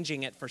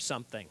exchanging it for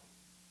something.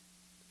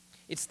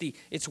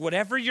 It's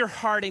whatever your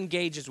heart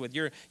engages with.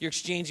 You're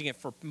exchanging it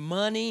for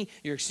money.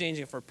 You're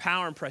exchanging it for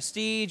power and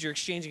prestige. You're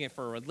exchanging it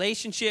for a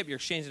relationship. You're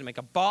exchanging it to make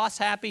a boss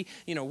happy.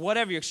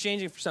 Whatever. You're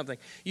exchanging it for something.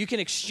 You can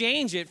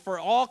exchange it for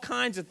all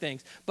kinds of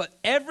things. But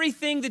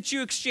everything that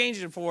you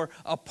exchange it for,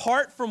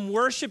 apart from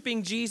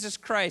worshiping Jesus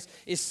Christ,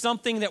 is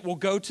something that will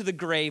go to the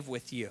grave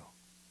with you.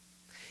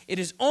 It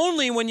is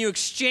only when you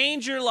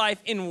exchange your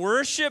life in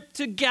worship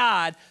to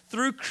God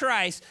through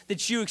Christ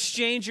that you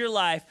exchange your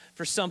life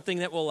for something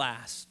that will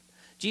last.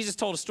 Jesus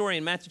told a story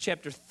in Matthew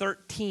chapter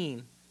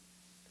 13,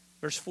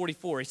 verse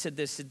 44. He said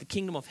this, the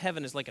kingdom of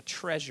heaven is like a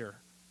treasure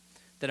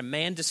that a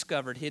man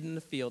discovered hidden in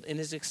the field. In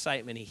his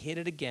excitement, he hid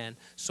it again,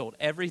 sold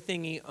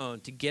everything he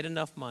owned to get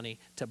enough money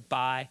to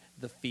buy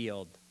the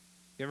field.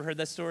 You ever heard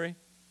that story?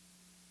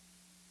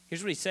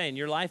 Here's what he's saying.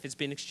 Your life is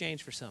being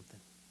exchanged for something.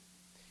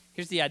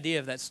 Here's the idea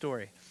of that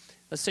story.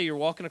 Let's say you're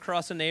walking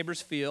across a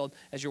neighbor's field.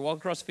 As you're walking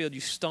across the field,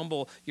 you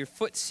stumble. Your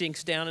foot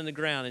sinks down in the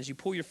ground. As you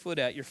pull your foot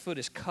out, your foot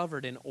is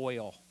covered in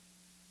oil.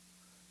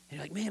 And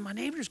you're like, man, my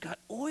neighbor's got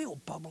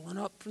oil bubbling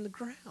up from the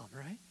ground,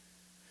 right?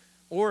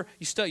 Or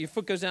your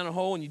foot goes down a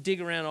hole and you dig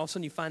around, and all of a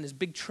sudden you find this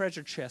big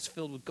treasure chest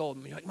filled with gold.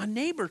 And you're like, my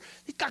neighbor,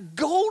 he's got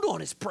gold on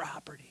his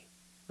property,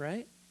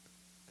 right?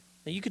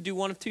 Now you could do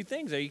one of two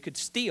things there. You could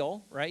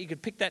steal, right? You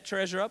could pick that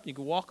treasure up and you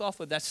could walk off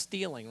with that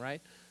stealing,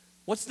 right?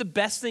 What's the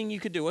best thing you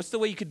could do? What's the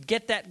way you could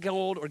get that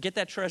gold or get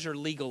that treasure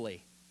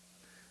legally?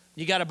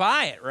 You got to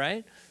buy it,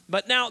 right?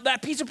 But now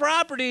that piece of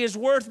property is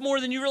worth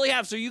more than you really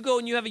have. So you go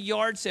and you have a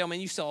yard sale, man.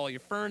 You sell all your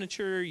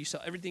furniture, you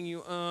sell everything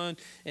you own,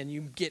 and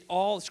you get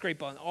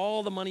scrape on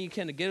all the money you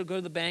can to go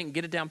to the bank and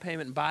get a down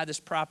payment and buy this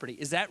property.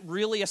 Is that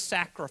really a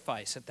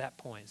sacrifice at that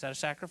point? Is that a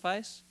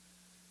sacrifice?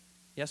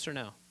 Yes or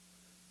no?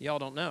 Y'all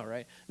don't know,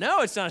 right?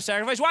 No, it's not a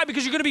sacrifice. Why?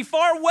 Because you're going to be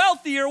far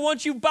wealthier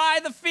once you buy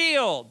the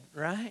field,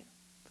 right?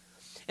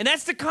 And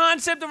that's the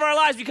concept of our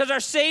lives, because our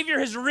Savior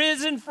has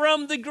risen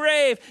from the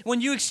grave. When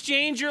you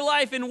exchange your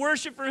life in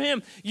worship for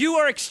him, you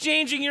are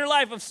exchanging your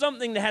life of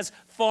something that has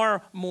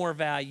far more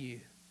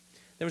value.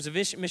 There was a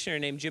missionary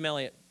named Jim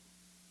Elliot,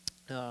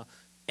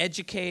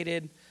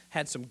 educated,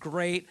 had some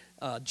great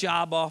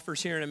job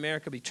offers here in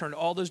America, but he turned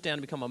all those down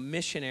to become a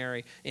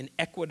missionary in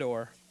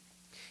Ecuador.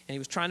 And he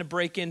was trying to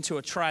break into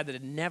a tribe that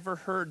had never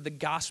heard the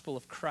gospel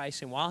of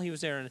Christ. And while he was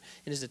there in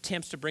his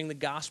attempts to bring the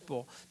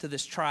gospel to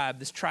this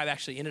tribe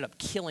actually ended up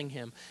killing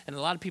him. And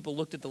a lot of people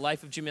looked at the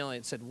life of Jim Elliot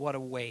and said, what a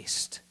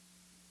waste.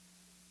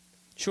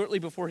 Shortly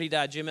before he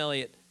died, Jim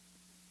Elliot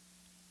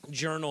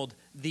journaled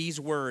these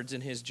words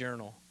in his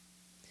journal.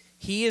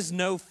 He is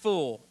no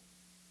fool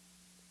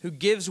who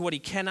gives what he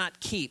cannot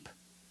keep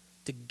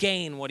to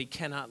gain what he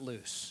cannot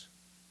lose.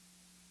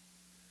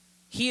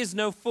 He is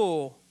no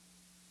fool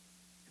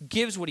who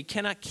gives what he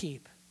cannot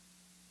keep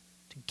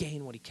to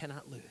gain what he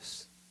cannot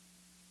lose.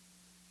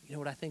 You know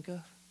what I think of?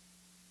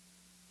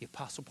 The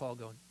Apostle Paul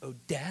going, oh,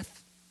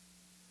 death,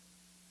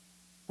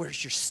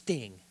 where's your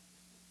sting?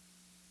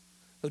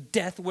 Oh,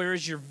 death, where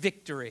is your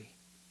victory?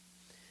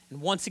 And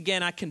once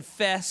again, I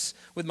confess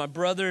with my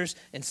brothers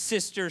and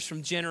sisters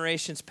from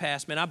generations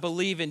past, man, I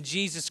believe in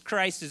Jesus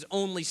Christ, his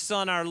only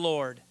Son, our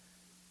Lord.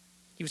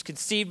 He was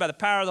conceived by the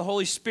power of the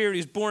Holy Spirit. He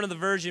was born of the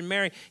Virgin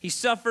Mary. He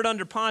suffered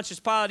under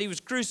Pontius Pilate. He was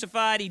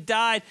crucified. He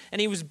died,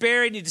 and he was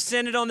buried, and he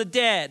descended on the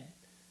dead.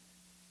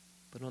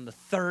 But on the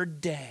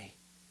third day,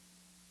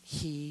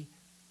 he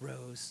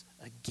rose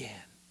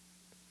again.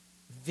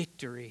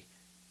 Victory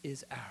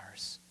is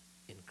ours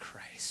in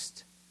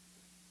Christ.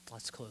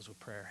 Let's close with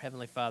prayer.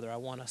 Heavenly Father, I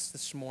want us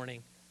this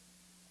morning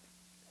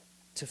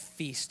to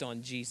feast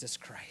on Jesus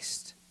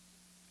Christ,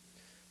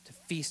 to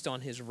feast on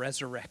his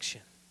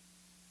resurrection.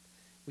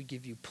 We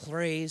give you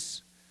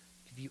praise,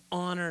 we give you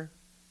honor,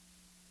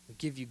 we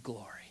give you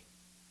glory.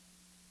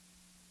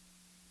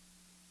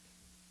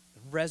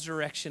 The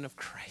resurrection of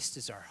Christ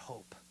is our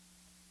hope.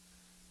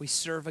 We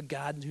serve a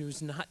God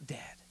who's not dead.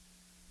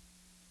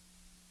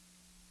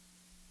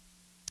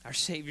 Our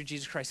Savior,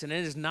 Jesus Christ. And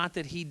it is not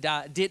that he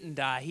didn't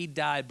die, he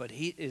died, but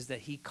it is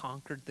that he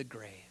conquered the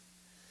grave.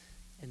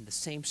 And the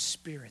same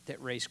Spirit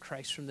that raised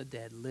Christ from the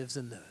dead lives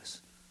in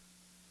those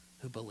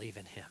who believe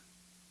in him.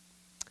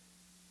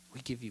 We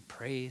give you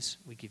praise,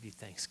 we give you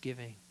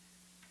thanksgiving,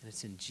 and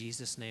it's in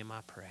Jesus' name I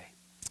pray.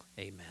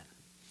 Amen.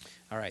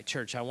 All right,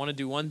 church, I want to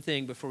do one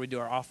thing before we do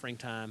our offering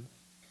time.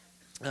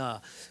 One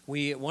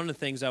of the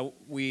things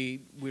we're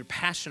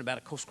passionate about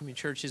at Coastal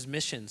Community Church is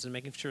missions and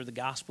making sure the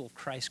gospel of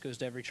Christ goes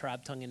to every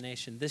tribe, tongue, and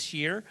nation. This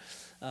year,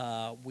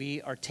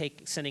 we are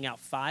sending out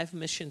 5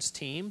 missions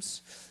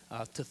teams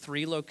to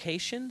 3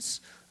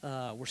 locations.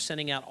 We're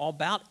sending out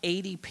about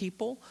 80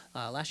 people.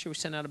 Last year we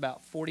sent out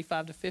about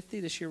 45 to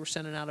 50. This year we're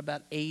sending out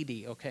about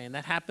 80, okay? And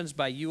that happens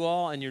by you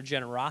all and your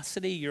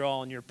generosity, you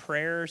all and your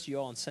prayers, you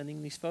all in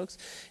sending these folks.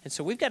 And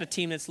so we've got a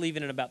team that's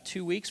leaving in about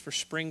 2 weeks for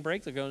spring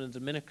break. They're going to the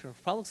Dominican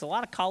Republic. It's a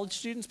lot of college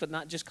students, but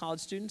not just college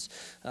students.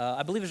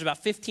 I believe there's about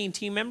 15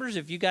 team members.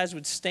 If you guys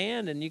would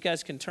stand and you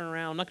guys can turn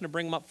around. I'm not going to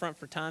bring them up front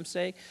for time's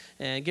sake.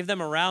 And give them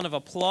a round of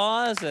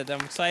applause. That I'm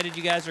excited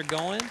you guys are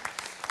going.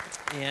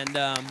 And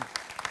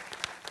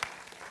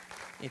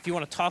if you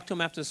want to talk to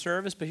them after the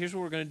service, but here's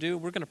what we're going to do.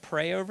 We're going to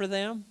pray over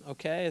them,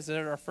 okay, as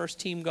they're our first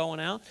team going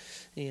out,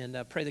 and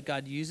pray that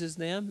God uses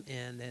them,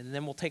 and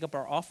then we'll take up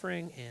our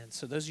offering. And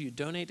so those of you who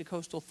donate to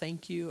Coastal,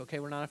 thank you. Okay,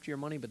 we're not after your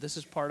money, but this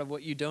is part of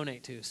what you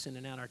donate to,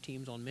 sending out our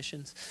teams on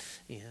missions.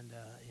 And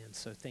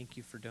so thank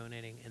you for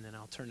donating, and then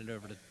I'll turn it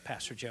over to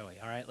Pastor Joey.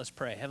 All right, let's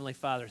pray. Heavenly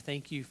Father,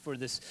 thank you for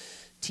this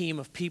team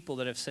of people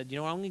that have said, you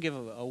know what, I'm going to give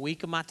a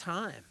week of my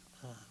time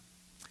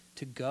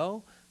to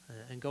go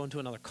and go into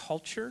another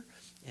culture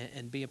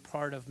and be a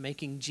part of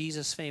making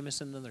Jesus famous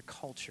in another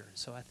culture.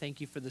 So I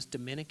thank you for this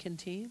Dominican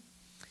team.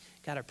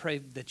 God, I pray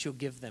that you'll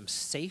give them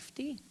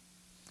safety.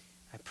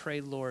 I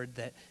pray, Lord,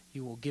 that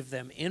you will give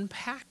them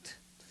impact.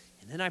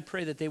 And then I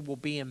pray that they will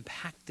be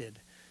impacted.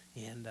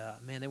 And,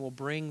 they will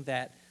bring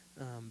that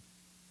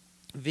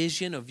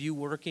vision of you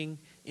working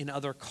in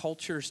other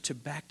cultures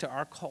back to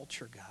our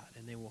culture, God.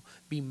 And they will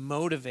be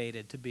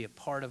motivated to be a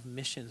part of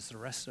missions the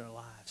rest of their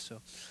lives.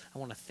 So I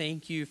want to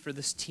thank you for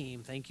this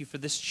team. Thank you for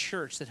this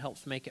church that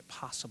helps make it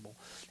possible.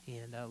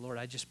 And Lord,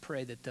 I just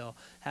pray that they'll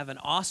have an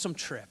awesome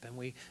trip. And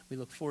we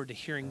look forward to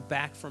hearing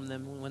back from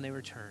them when they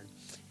return.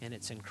 And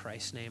it's in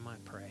Christ's name I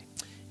pray.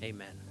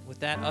 Amen. With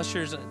that,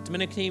 ushers,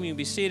 Dominican team, you can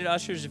be seated.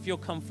 Ushers, if you'll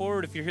come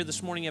forward. If you're here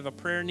this morning, you have a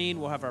prayer need,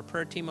 we'll have our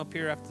prayer team up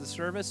here after the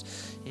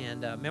service.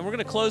 And we're going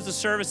to close the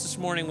service this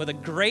morning with a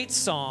great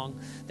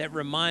song that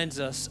reminds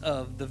us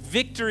of the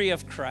victory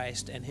of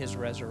Christ and his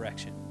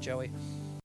resurrection. Joey.